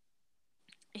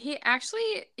 he asked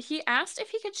if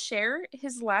he could share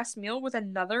his last meal with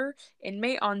another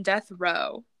inmate on death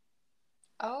row.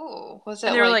 Oh, was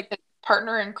And it they were like like, his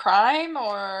partner in crime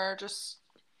or just.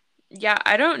 yeah,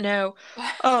 I don't know.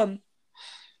 Um,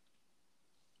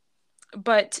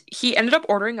 but he ended up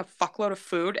ordering a fuckload of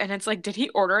food and it's like, did he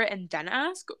order it and then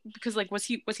ask? Because like was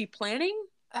he planning?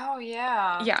 Oh,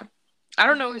 yeah. Yeah. I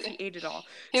don't know if He, he ate it all.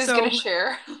 he was gonna So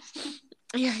share.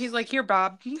 yeah, he's like, here,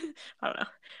 Bob. I don't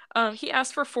know. He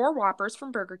asked for 4 Whoppers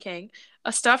from Burger King,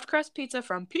 a stuffed crust pizza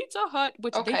from Pizza Hut,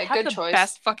 which they Okay, have good the choice.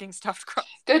 best fucking stuffed crust.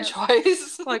 Good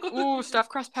Yes. choice. Like, ooh, stuffed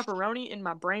crust pepperoni in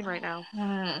my brain right now.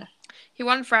 Hmm. He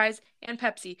wanted fries and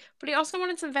Pepsi, but he also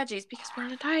wanted some veggies because we're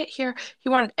on a diet here. He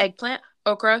wanted eggplant,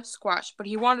 okra, squash, but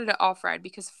he wanted it all fried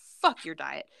because fuck your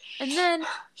diet. And then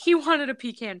he wanted a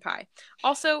pecan pie.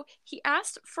 Also, he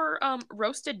asked for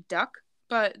roasted duck,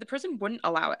 but the prison wouldn't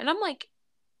allow it. And I'm like,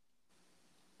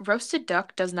 roasted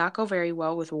duck does not go very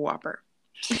well with a Whopper.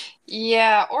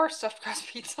 Yeah, or stuffed crust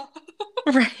pizza.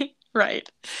 Right, right.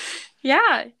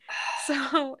 Yeah.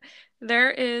 So there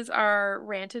is our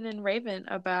ranting and raving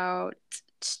about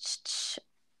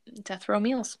death row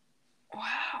meals.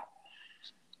 Wow.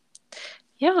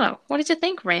 Yeah. What did you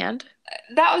think, Rand?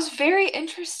 That was very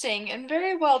interesting and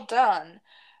very well done.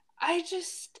 I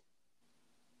just.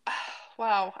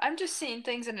 Wow, I'm just seeing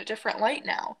things in a different light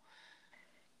now.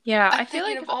 Yeah, I'm I feel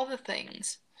thinking like of all the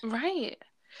things. right.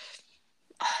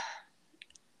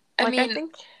 I Like I mean,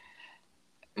 think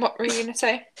what were you gonna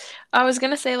say? I was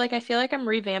gonna say like I feel like I'm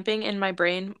revamping in my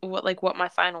brain what my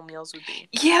final meals would be.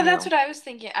 Yeah, You that's know. what I was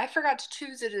thinking. I forgot to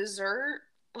choose a dessert.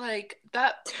 Like,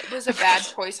 that was I a bad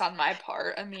forgot. choice on my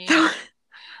part. I mean,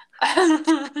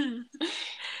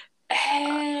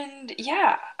 and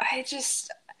yeah, I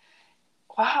just,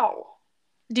 wow.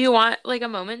 Do you want like a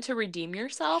moment to redeem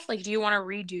yourself? Like, do you want to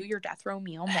redo your death row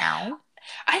meal now?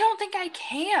 I don't think I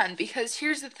can because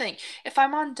here's the thing. If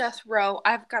I'm on death row,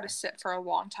 I've got to sit for a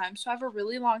long time. So I have a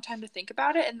really long time to think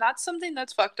about it. And that's something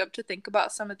that's fucked up to think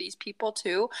about some of these people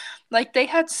too. Like, they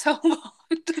had so long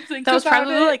to think That was about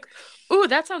probably it. like, ooh,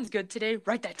 that sounds good today.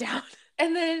 Write that down.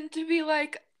 And then to be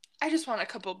like, I just want a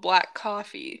cup of black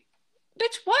coffee.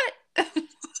 Bitch, what?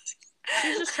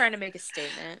 She's just trying to make a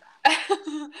statement.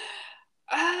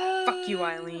 Fuck you, uh,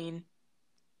 Eileen.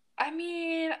 I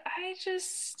mean, I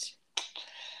just.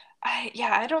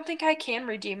 I don't think I can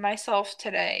redeem myself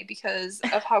today because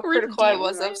of how critical I Redeem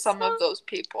was of some of myself. those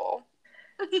people.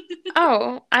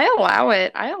 Oh, I allow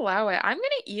it. I allow it. I'm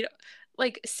gonna eat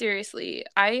like seriously.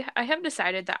 I have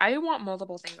decided that I want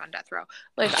multiple things on death row.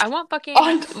 Like I want fucking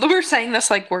Oh, we're saying this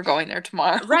like we're going there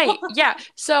tomorrow. right. Yeah.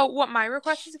 So what my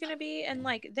request is gonna be, and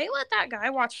like they let that guy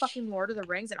watch fucking Lord of the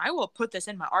Rings, and I will put this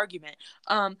in my argument.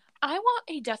 I want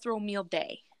a death row meal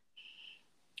day.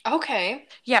 Okay.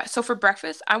 Yeah, so for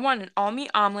breakfast, I want an all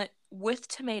meat omelet with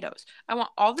tomatoes. I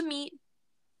want all the meat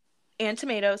and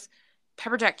tomatoes,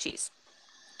 pepper jack cheese.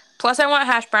 Plus, I want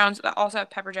hash browns that also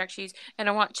have pepper jack cheese, and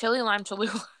I want chili lime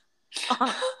Cholula on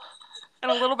them,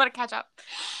 and a little bit of ketchup.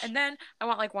 And then I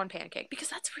want like one pancake because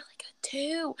that's really good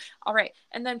too. All right,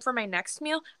 and then for my next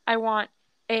meal, I want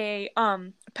a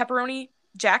pepperoni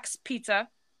Jack's pizza,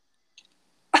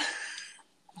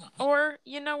 or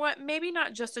you know what? Maybe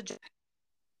not just a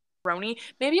pepperoni.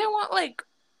 Maybe I want like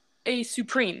a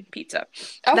supreme pizza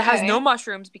that has no Okay.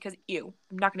 mushrooms because ew,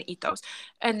 I'm not gonna eat those.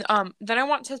 And then I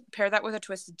want to pair that with a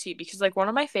twisted tea because like one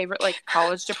of my favorite like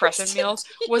college depression Twisted meals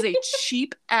was a tea.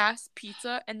 cheap ass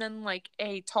pizza and then like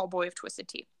a tall boy of twisted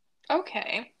tea.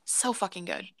 Okay. So fucking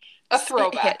good. A It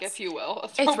throwback, if hits. you will.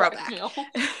 A A throwback throwback. meal.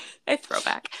 A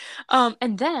throwback.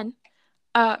 And then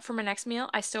for my next meal,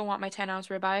 I still want my 10-ounce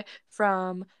ribeye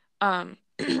from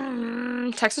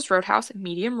Texas Roadhouse,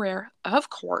 medium rare, of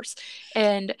course.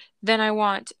 And then I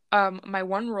want my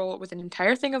one roll with an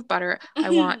entire thing of butter. I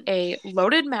want a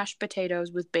loaded mashed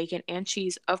potatoes with bacon and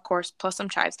cheese, of course, plus some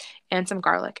chives and some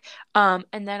garlic. And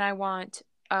then I want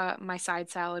my side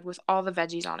salad with all the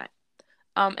veggies on it.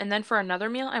 And then for another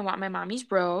meal, I want my mommy's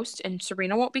roast, and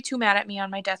Serena won't be too mad at me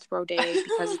on my death row day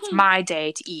because it's my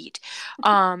day to eat.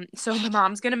 So my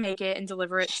mom's gonna make it and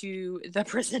deliver it to the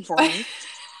prison for me.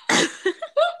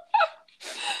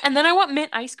 And then I want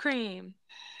mint ice cream.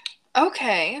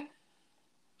 Okay.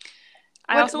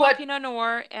 I also want What Pinot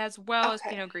Noir as well as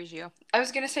okay. Pinot Grigio. I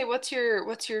was gonna say what's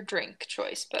your drink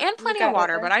choice, but And you plenty of got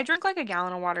water, but other. I drink like a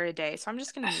gallon of water a day, so I'm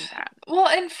just gonna need that. Well,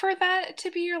 and for that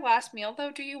to be your last meal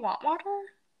though, do you want water?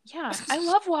 Yeah, I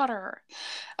love water.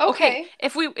 Okay, Okay.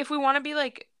 if we want to be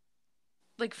like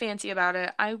fancy about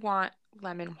it, I want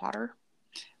lemon water.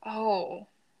 Oh,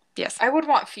 Yes. I would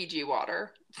want Fiji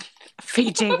water.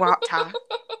 Fiji water.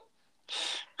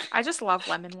 I just love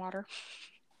lemon water.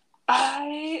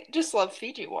 I just love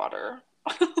Fiji water.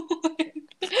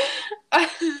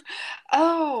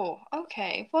 Oh,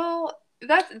 okay. Well,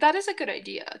 that is a good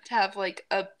idea to have like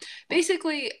a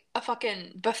basically a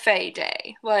fucking buffet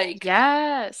day. Like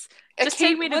Yes. a Just take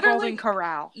cate me to Golden literally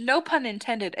Corral. no pun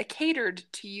intended, a catered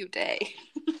to you day.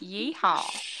 Yeehaw.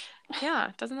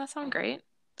 Yeah, doesn't that sound great?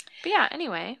 But yeah,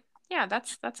 anyway, yeah,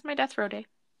 that's my death row day.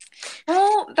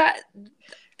 Well, that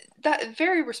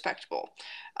very respectable.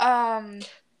 Um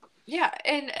yeah,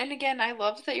 and again, I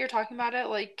love that you're talking about it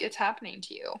like it's happening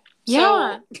to you.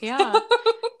 Yeah, So yeah.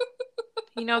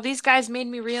 You know, these guys made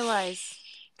me realize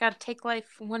gotta take life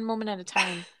one moment at a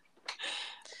time.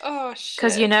 oh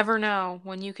 'Cause you shit. never know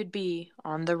when you could be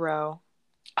on the row.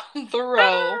 The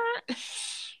row.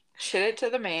 Shit it to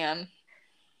the man.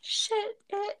 Shit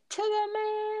it to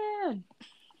the man.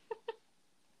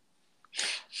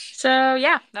 So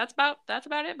yeah, that's about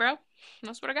it, bro.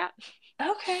 That's what I got.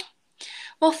 Okay.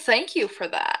 Well, thank you for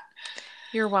that.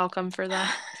 You're welcome for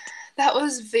that. That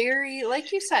was very,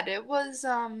 like you said, it was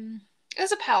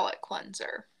a palate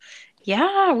cleanser.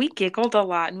 Yeah, we giggled a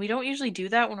lot, and we don't usually do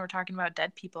that when we're talking about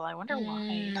dead people. I wonder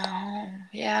why. No.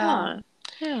 Yeah. Huh.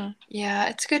 Yeah. Yeah,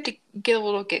 it's good to get a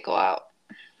little giggle out.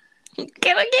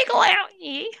 Get a giggle out.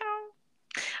 Yeehaw.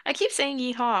 I keep saying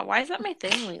yeehaw. Why is that my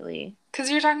thing lately? Because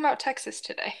you're talking about Texas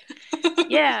today.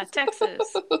 Yeah,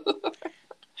 Texas.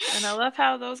 And I love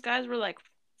how those guys were like,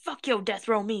 fuck your death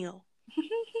row meal.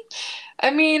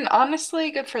 I mean, honestly,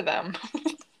 good for them.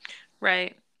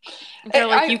 Right. They're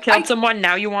like, I, you killed I, someone,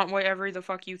 now you want whatever the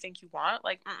fuck you think you want?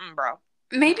 Like, bro.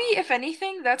 maybe if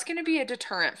anything, that's going to be a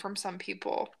deterrent from some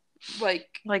people,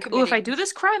 like Like, oh, if I committing. do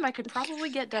this crime, I could probably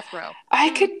get death row. I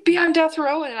could be on death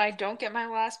row and I don't get my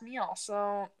last meal,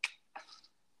 so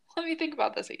let me think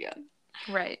about this again.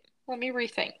 Right. Let me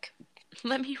rethink.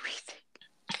 Let me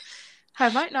rethink. I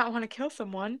might not want to kill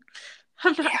someone.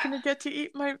 I'm not Yeah, going to get to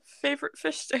eat my favorite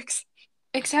fish sticks.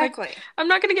 Like, exactly. I'm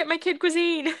not going to get my kid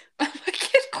cuisine. My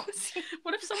kid cuisine.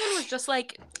 What if someone was just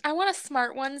like, I want a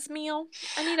Smart Ones meal.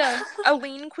 I need a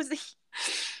lean cuisine.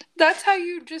 That's how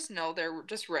you just know they're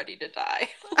just ready to die.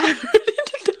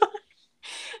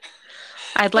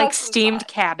 I'd like That's the steamed sign.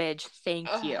 cabbage. Thank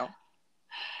Ugh. you.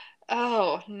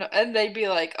 Oh no! And they'd be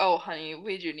like, "Oh, honey,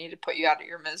 we do need to put you out of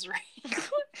your misery."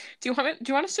 Do you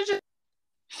want us to just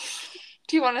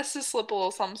Do you want us to slip a little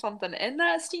something in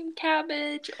that steamed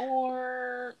cabbage,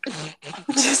 or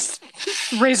Just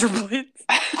razor blades.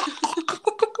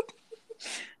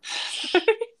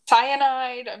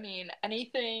 cyanide? I mean,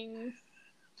 anything.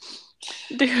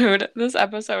 Dude, this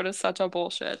episode is such a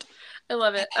bullshit. I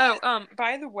love it. Oh,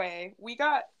 by the way, we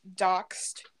got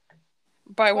doxxed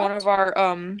by What?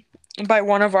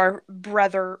 one of our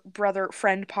brother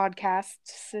friend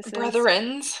podcasts.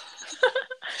 Brethrens.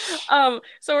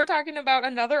 So we're talking about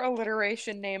another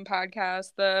alliteration name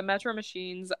podcast, the Metro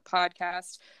Machines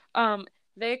podcast.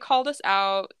 They called us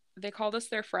out. They called us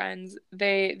their friends.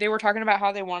 They were talking about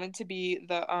how they wanted to be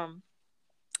the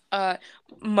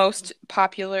most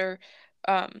popular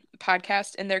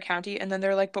podcast in their county, and then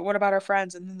they're like, but what about our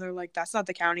friends? And then they're like, that's not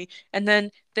the county. And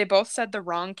then they both said the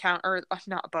wrong count, or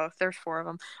not both, there's 4 of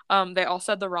them. They all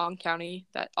said the wrong county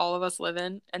that all of us live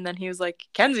in. And then he was like,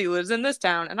 Kenzie lives in this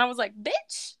town, and I was like,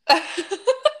 bitch.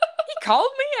 He called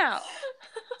me out.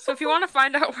 So if you want to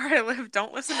find out where I live,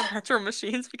 don't listen to Metro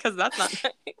Machines, because that's not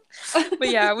nice. But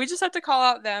yeah, we just had to call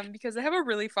out them because they have a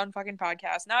really fun fucking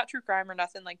podcast. Not true crime or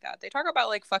nothing like that. They talk about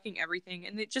like fucking everything,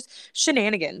 and it just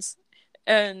shenanigans.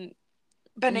 And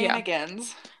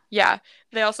Bananigans. Yeah.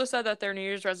 They also said that their New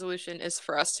Year's resolution is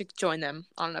for us to join them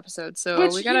on an episode. So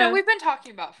which, we gotta, we've been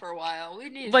talking about for a while. We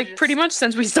need like, pretty much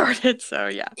since we started. So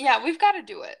yeah. Yeah, we've got to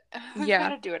do it. We've got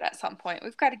to do it at some point.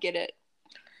 We've got to get it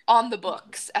on the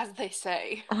books, as they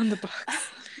say. On the books.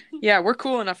 Yeah, we're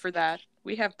cool enough for that.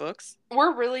 We have books.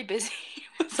 We're really busy.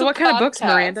 So what kind of books,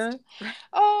 Miranda?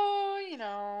 Oh, you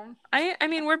know. I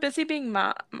mean, we're busy being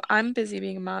mom. I'm busy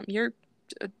being a mom. You're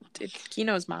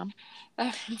Kino's mom.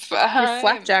 You're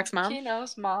Flapjack's mom.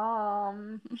 Kino's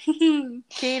mom.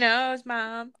 Kino's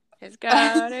mom has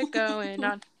got it going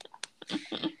on.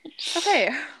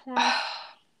 Okay. Well,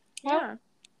 yeah.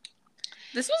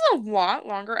 This was a lot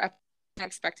longer episode than I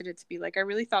expected it to be. Like, I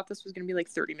really thought this was going to be like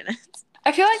 30 minutes.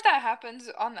 I feel like that happens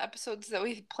on the episodes that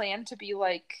we plan to be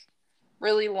like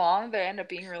really long. They end up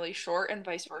being really short, and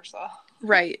vice versa.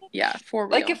 Right. Yeah. For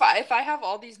real. Like if I have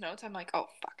all these notes, I'm like, oh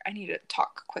fuck, I need to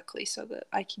talk quickly so that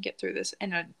I can get through this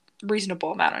in a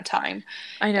reasonable amount of time.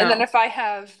 I know. And then if I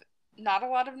have not a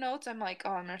lot of notes, I'm like,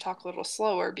 oh, I'm gonna talk a little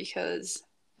slower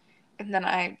and then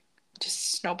I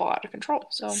just snowball out of control.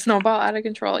 So snowball out of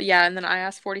control. Yeah. And then I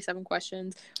asked 47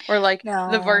 questions, or like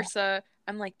the versa.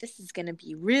 I'm like, this is gonna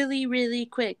be really, really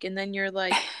quick, and then you're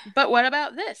like, but what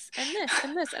about this and this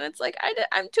and this? And it's like,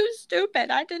 I'm too stupid.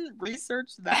 I didn't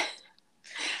research that.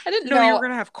 I didn't know you were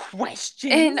going to have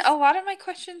questions. And a lot of my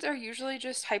questions are usually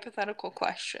just hypothetical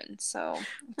questions. So,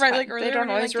 right, like earlier, they don't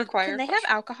always require. Can they have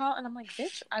alcohol? And I'm like,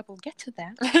 bitch, I will get to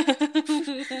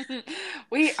that.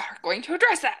 We are going to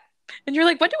address that. And you're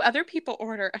like, what do other people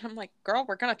order? And I'm like, girl,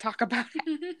 we're going to talk about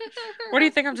it. What do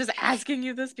you think? I'm just asking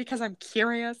you this because I'm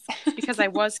curious? Because I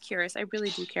was curious. I really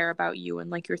do care about you and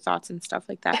like your thoughts and stuff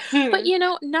like that. But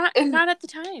not at the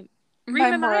time.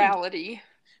 Read my morality.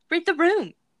 Read the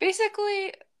room.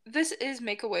 Basically, this is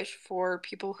Make-A-Wish for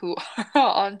people who are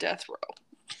on death row.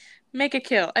 Make a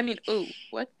kill. I mean, ooh,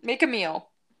 what? Make a meal.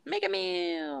 Make a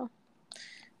meal.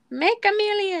 Make a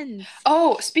million.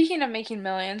 Oh, speaking of making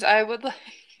millions, I would like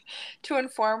to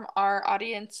inform our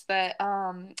audience that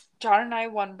John and I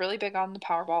won really big on the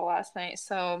Powerball last night.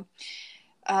 So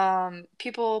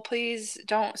people, please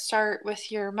don't start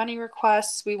with your money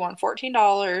requests. We won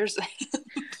 $14.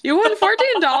 You won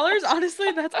 $14?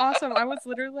 Honestly, that's awesome. I was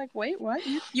literally like, wait, what?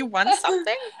 You won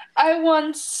something? I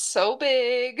won so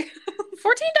big.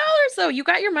 $14 though. You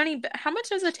got your money. How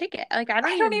much is a ticket? Like, I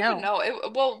don't even know.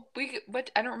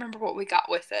 I don't remember what we got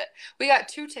with it. We got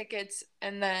 2 tickets,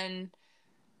 and then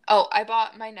I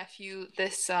bought my nephew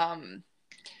this so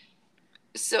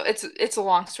it's a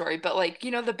long story, but like,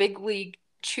 the Big League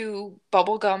Chew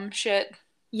bubblegum shit.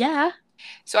 Yeah.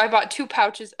 So I bought 2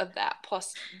 pouches of that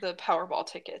plus the Powerball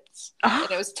tickets. And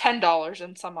it was $10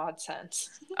 and some odd cents.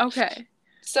 Okay.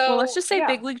 So well, let's just say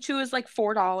Big League Chew is like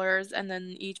 $4, and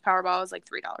then each Powerball is like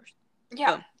 $3.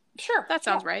 Yeah. Boom. Sure. That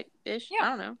sounds right-ish. Yeah. I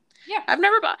don't know. Yeah. I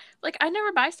never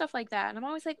buy stuff like that, and I'm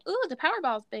always like, ooh, the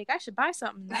Powerball's big. I should buy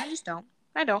something. And I just don't.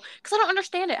 I don't, because I don't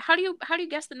understand it. How do you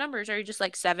guess the numbers? Are you just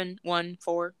like 7, 1,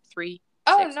 4, 3?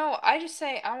 Oh 6? No, I just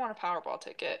say I want a Powerball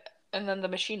ticket, and then the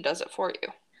machine does it for you.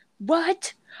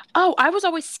 What? Oh, I was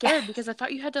always scared because I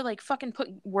thought you had to like fucking put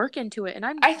work into it, and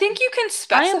I think you can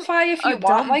specify if you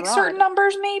want like certain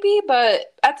numbers, maybe,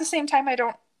 but at the same time, I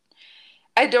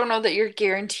don't know that you're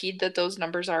guaranteed that those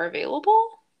numbers are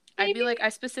available. Maybe? I'd be like, I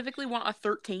specifically want a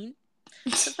 13.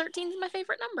 Because 13 is my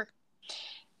favorite number,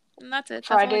 and that's it.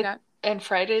 That's all I got. And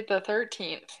Friday the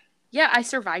 13th. Yeah, I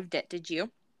survived it. Did you?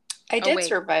 I did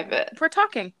survive it. We're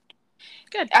talking.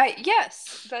 Good.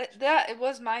 Yes, that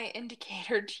was my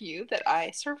indicator to you that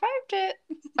I survived it.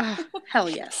 Hell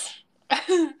yes.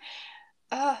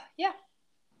 Yeah.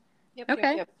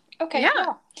 Okay. Yep. Okay, Yeah.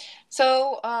 yeah.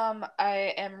 So,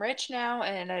 I am rich now,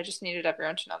 and I just needed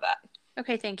everyone to know that.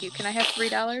 Okay, thank you. Can I have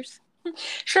 $3?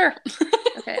 Sure.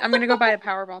 Okay, I'm gonna go buy a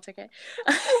Powerball ticket.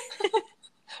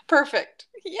 Perfect.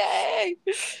 Yay!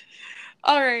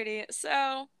 Alrighty,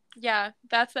 so yeah,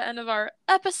 that's the end of our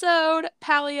episode.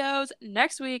 Palios.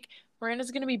 Next week, Miranda's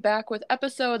gonna be back with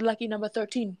episode lucky number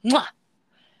 13. Mwah!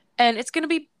 And it's gonna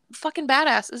be fucking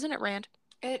badass, isn't it, Rand?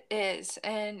 It is,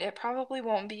 and it probably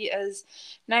won't be as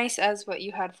nice as what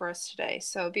you had for us today.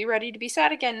 So be ready to be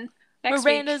sad again next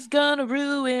Miranda's week. gonna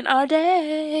ruin our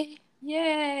day.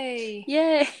 Yay!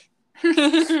 Yay!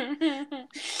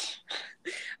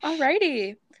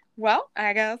 Alrighty. Well,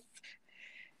 I guess,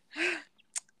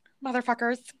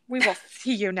 motherfuckers, we will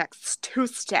see you next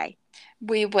Tuesday.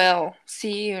 We will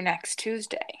see you next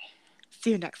Tuesday.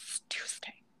 See you next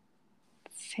Tuesday.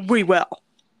 We will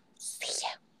see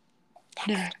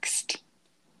you next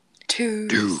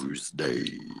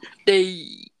Tuesday.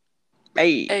 Day.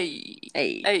 Hey. Hey.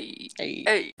 Hey. Hey.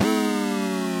 Hey. Hey.